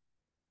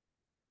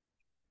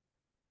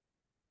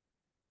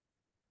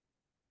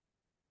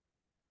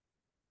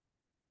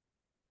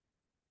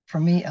 For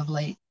me, of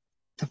late,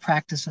 the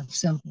practice of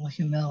simple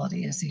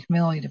humility is the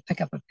humility to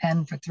pick up a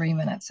pen for 3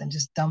 minutes and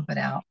just dump it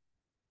out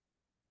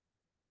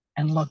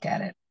and look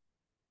at it.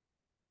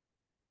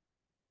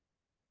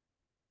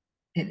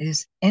 It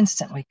is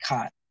instantly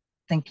caught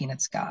thinking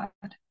it's God.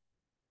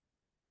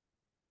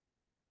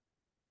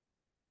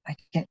 I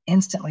can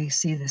instantly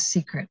see the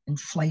secret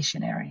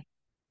inflationary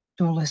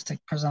dualistic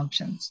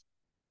presumptions.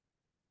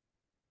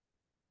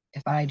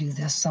 If I do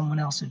this, someone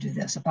else will do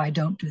this. If I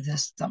don't do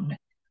this, something.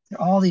 There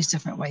are all these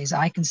different ways.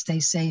 I can stay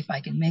safe. I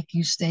can make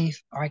you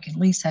safe, or I can at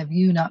least have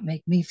you not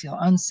make me feel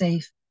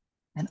unsafe,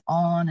 and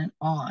on and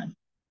on.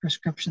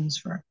 Prescriptions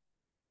for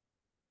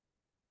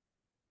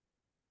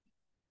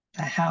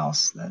the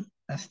house, the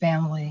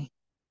family,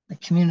 the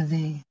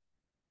community,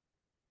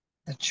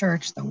 the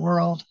church, the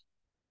world.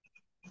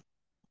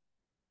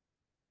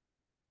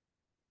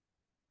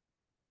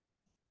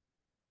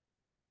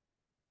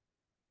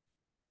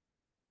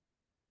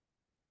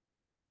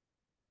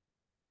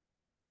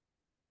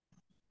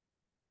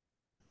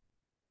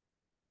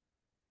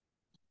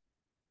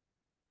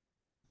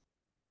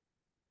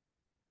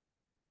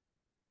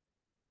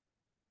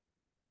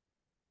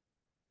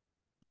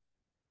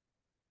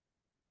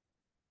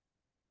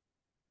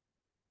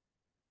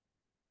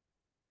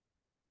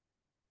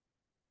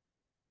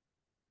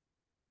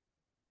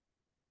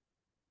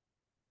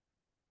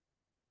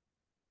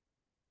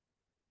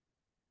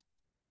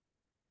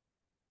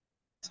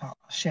 So I'll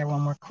share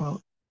one more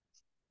quote.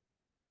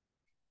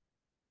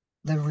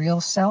 The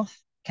real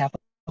self,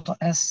 capital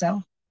S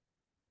self,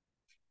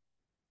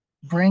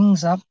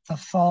 brings up the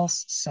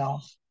false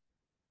self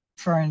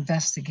for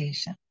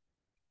investigation,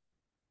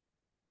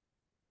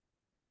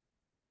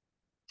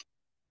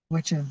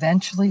 which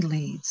eventually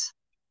leads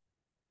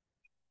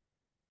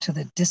to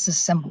the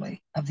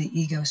disassembly of the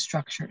ego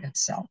structure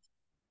itself.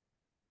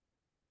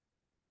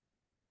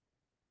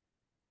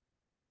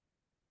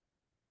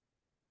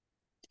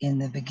 In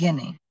the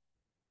beginning,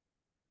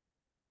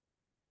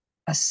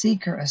 a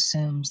seeker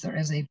assumes there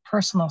is a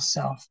personal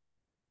self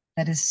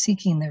that is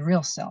seeking the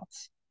real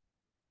self.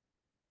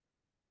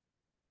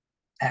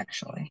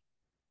 Actually,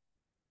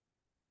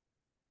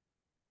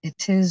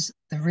 it is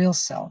the real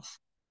self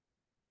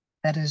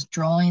that is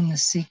drawing the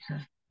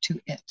seeker to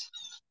it.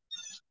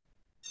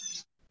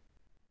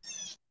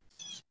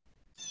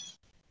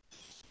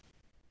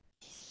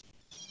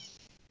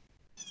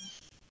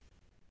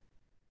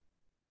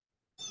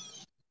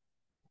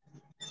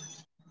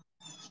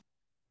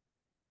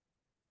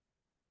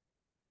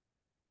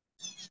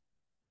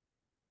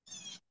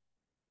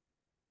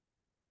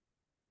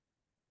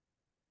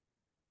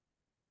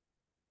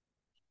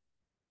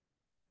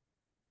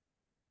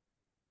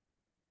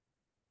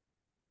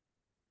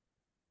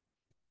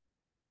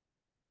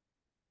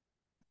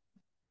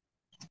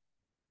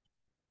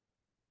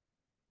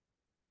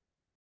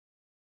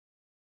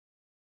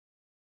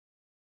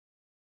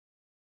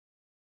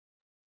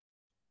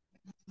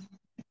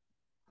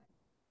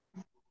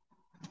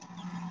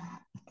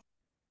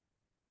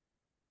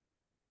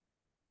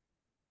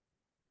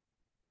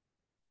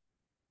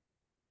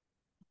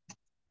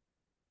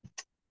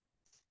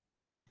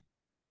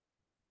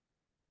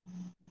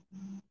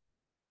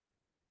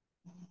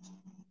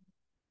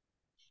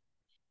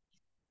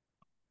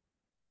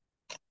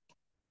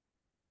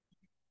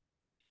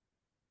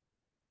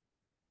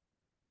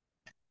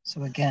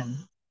 So again,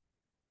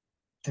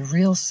 the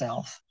real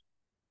self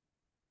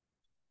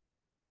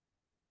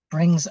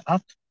brings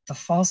up the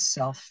false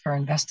self for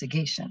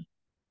investigation,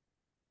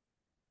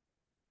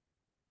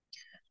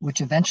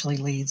 which eventually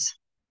leads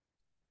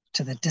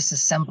to the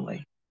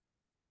disassembly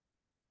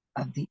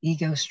of the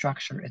ego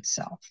structure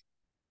itself.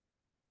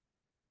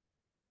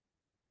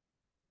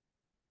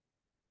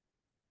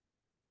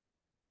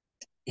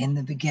 In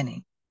the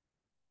beginning,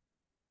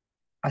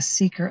 a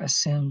seeker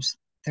assumes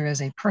there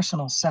is a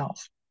personal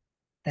self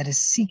that is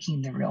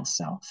seeking the real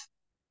self.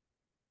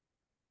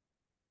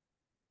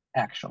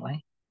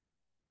 Actually,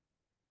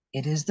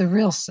 it is the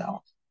real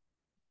self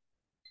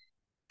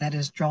that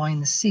is drawing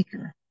the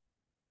seeker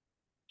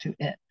to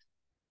it.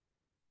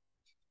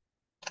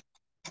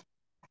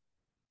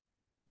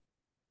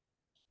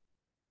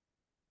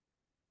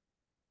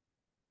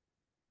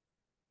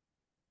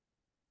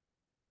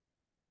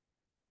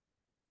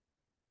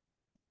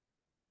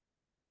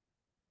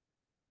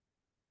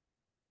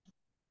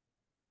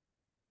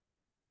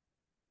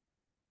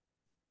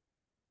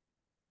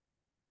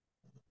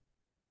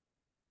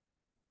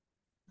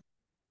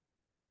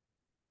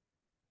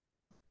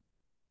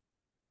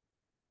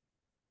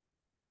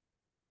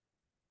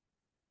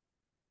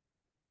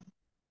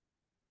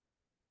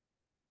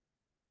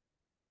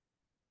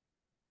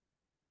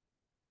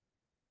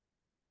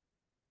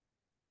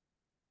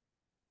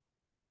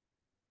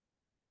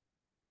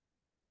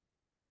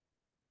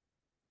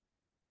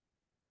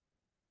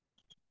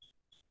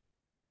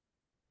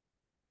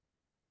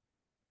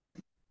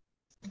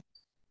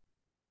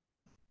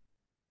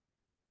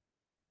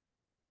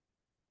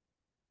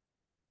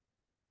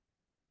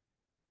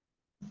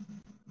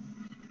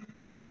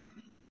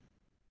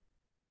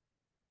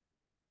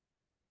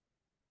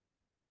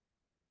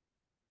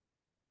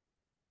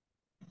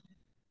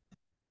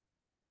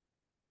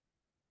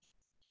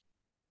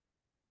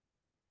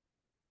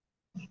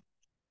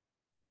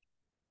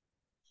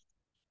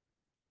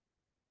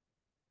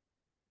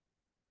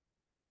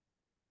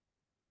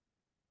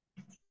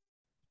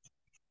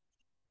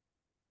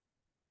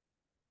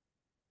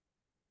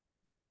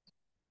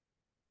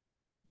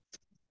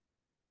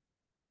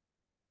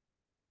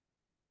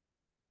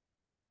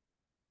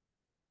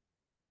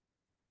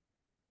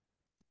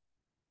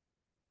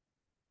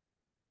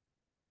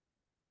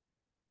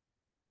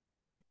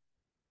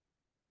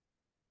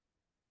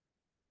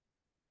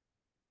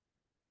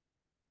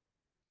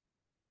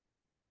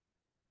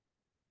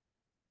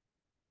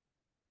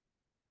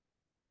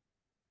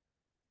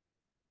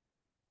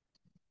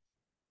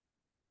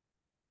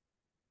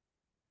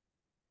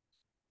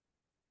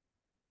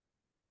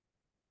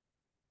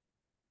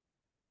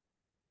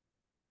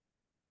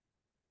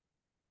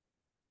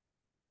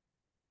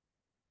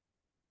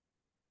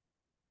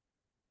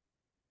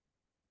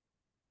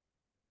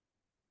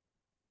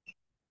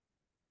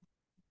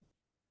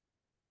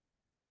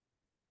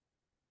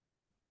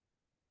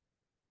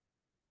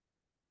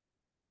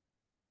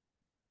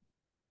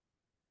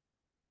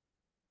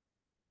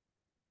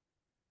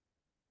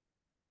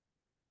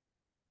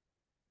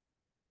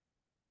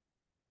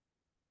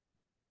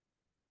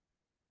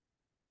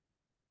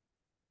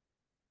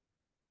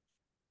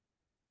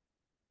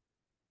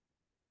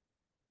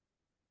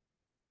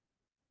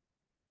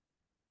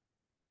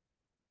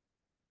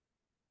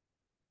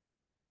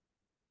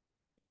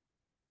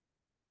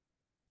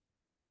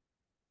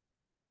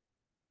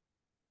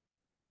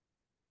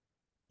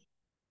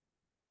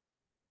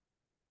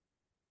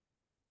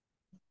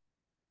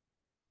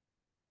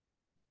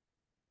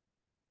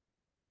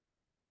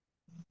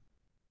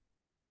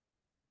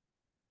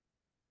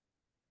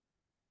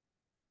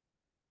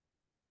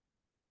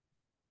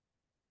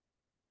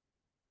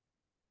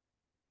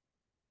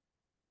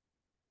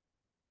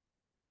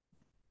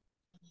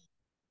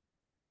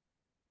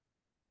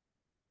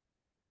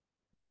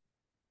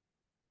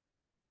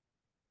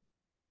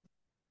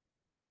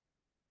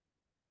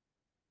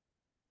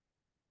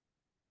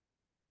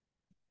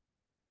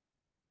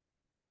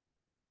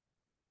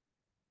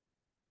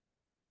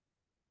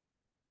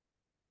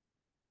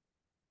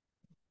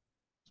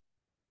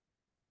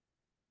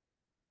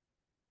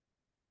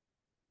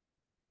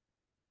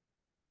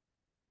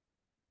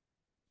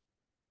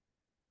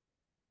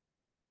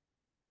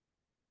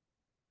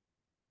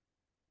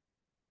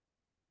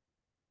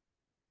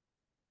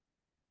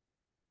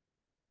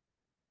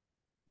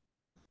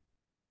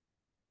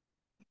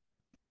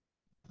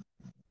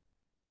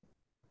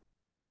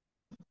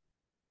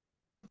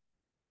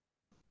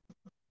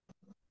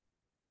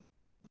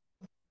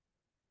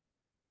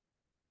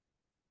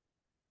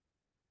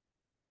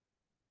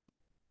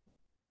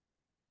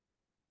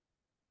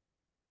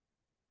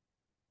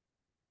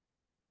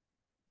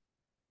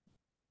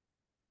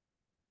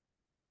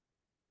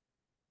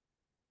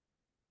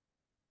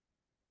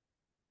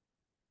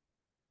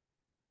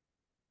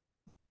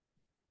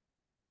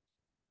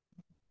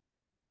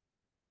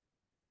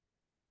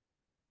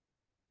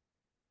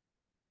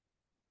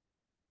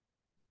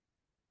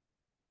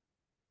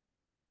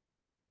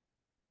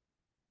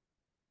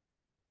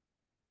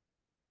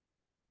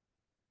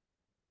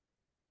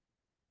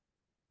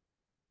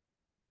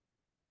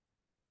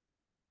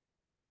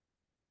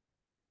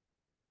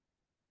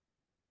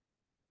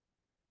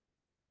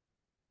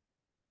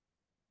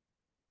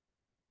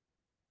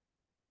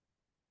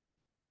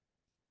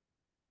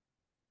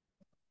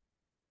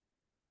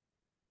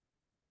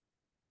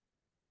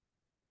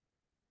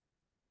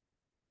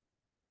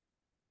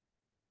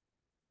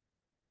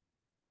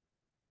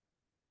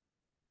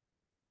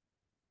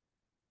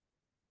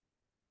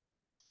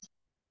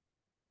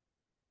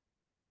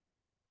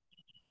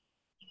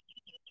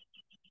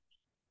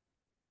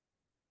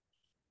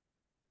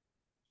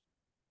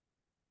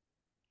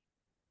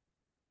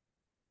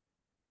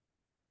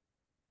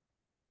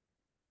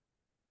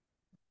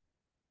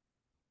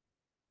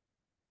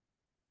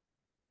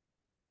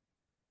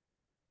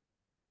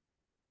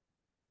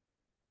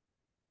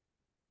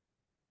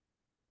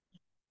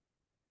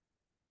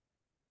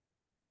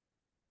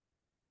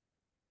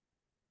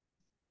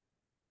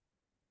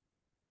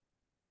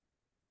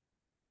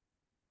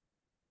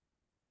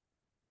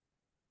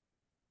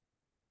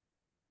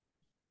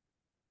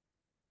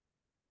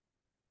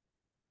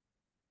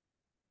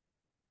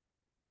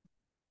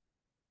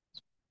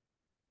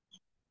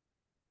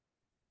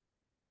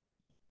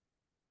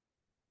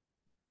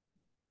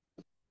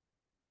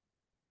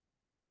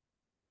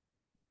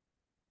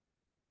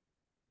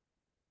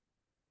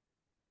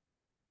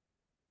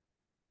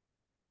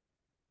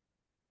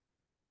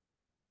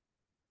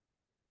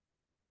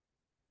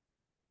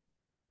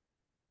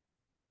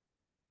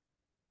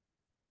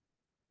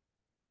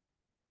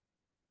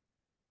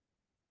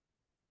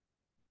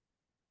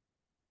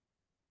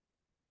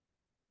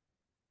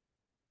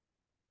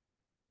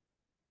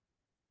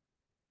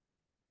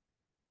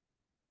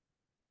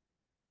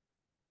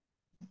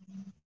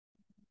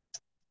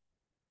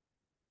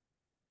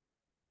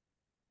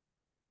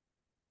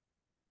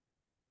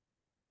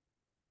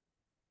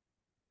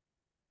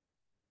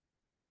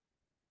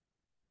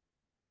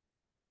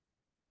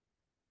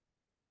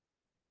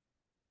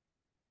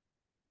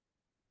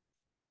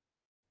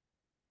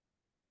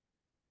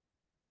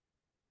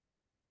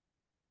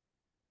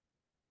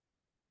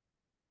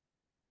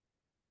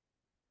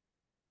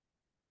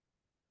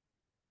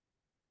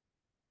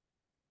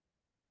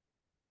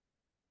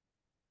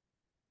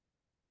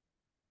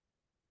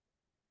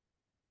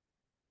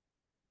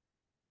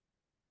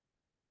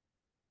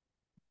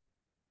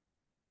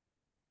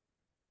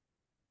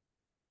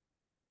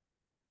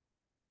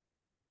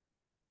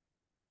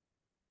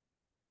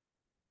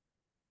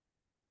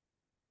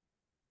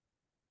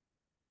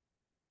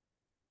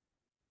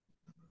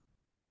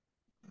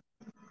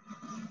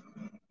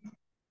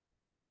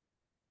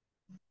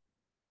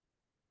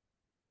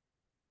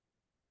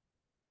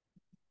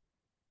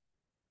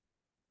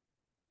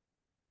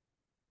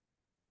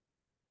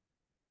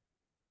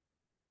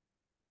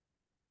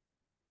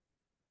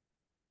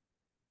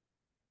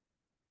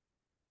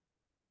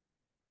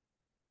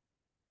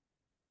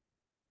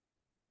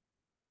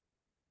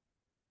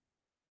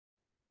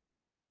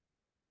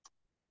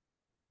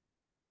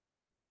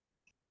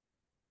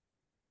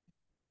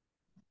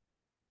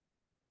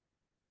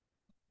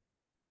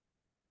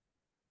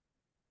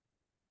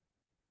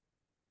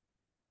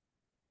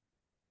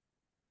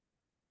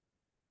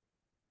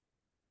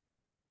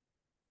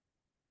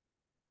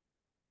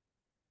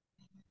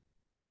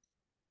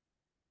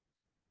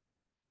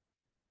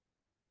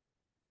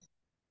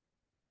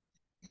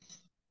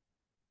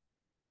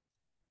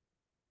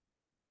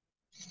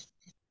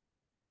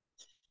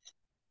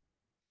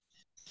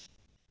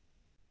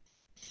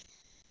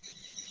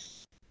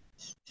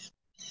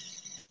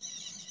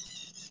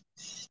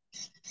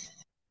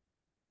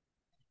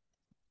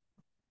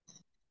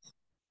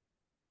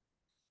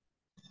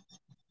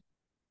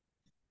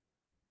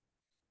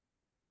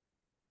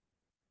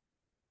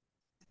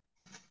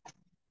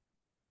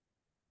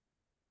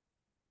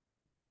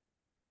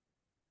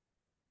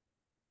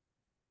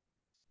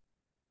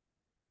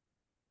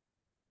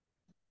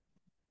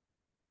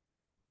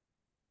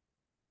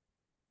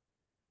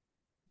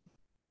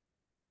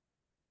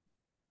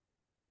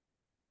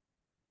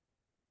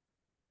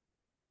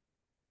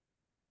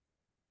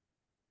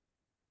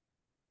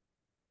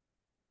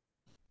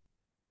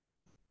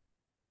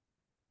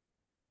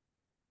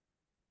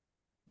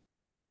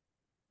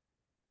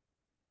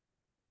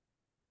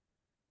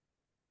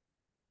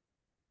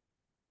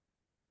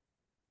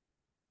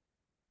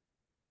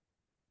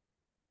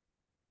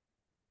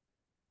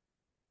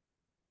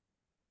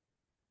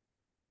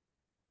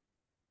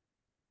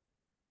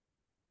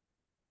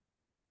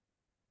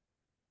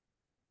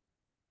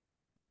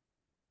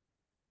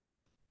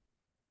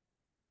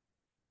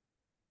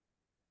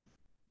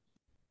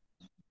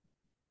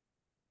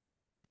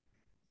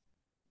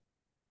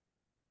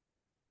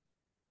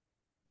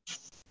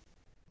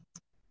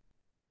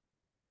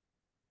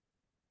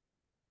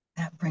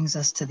 brings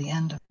us to the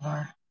end of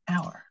our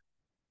hour.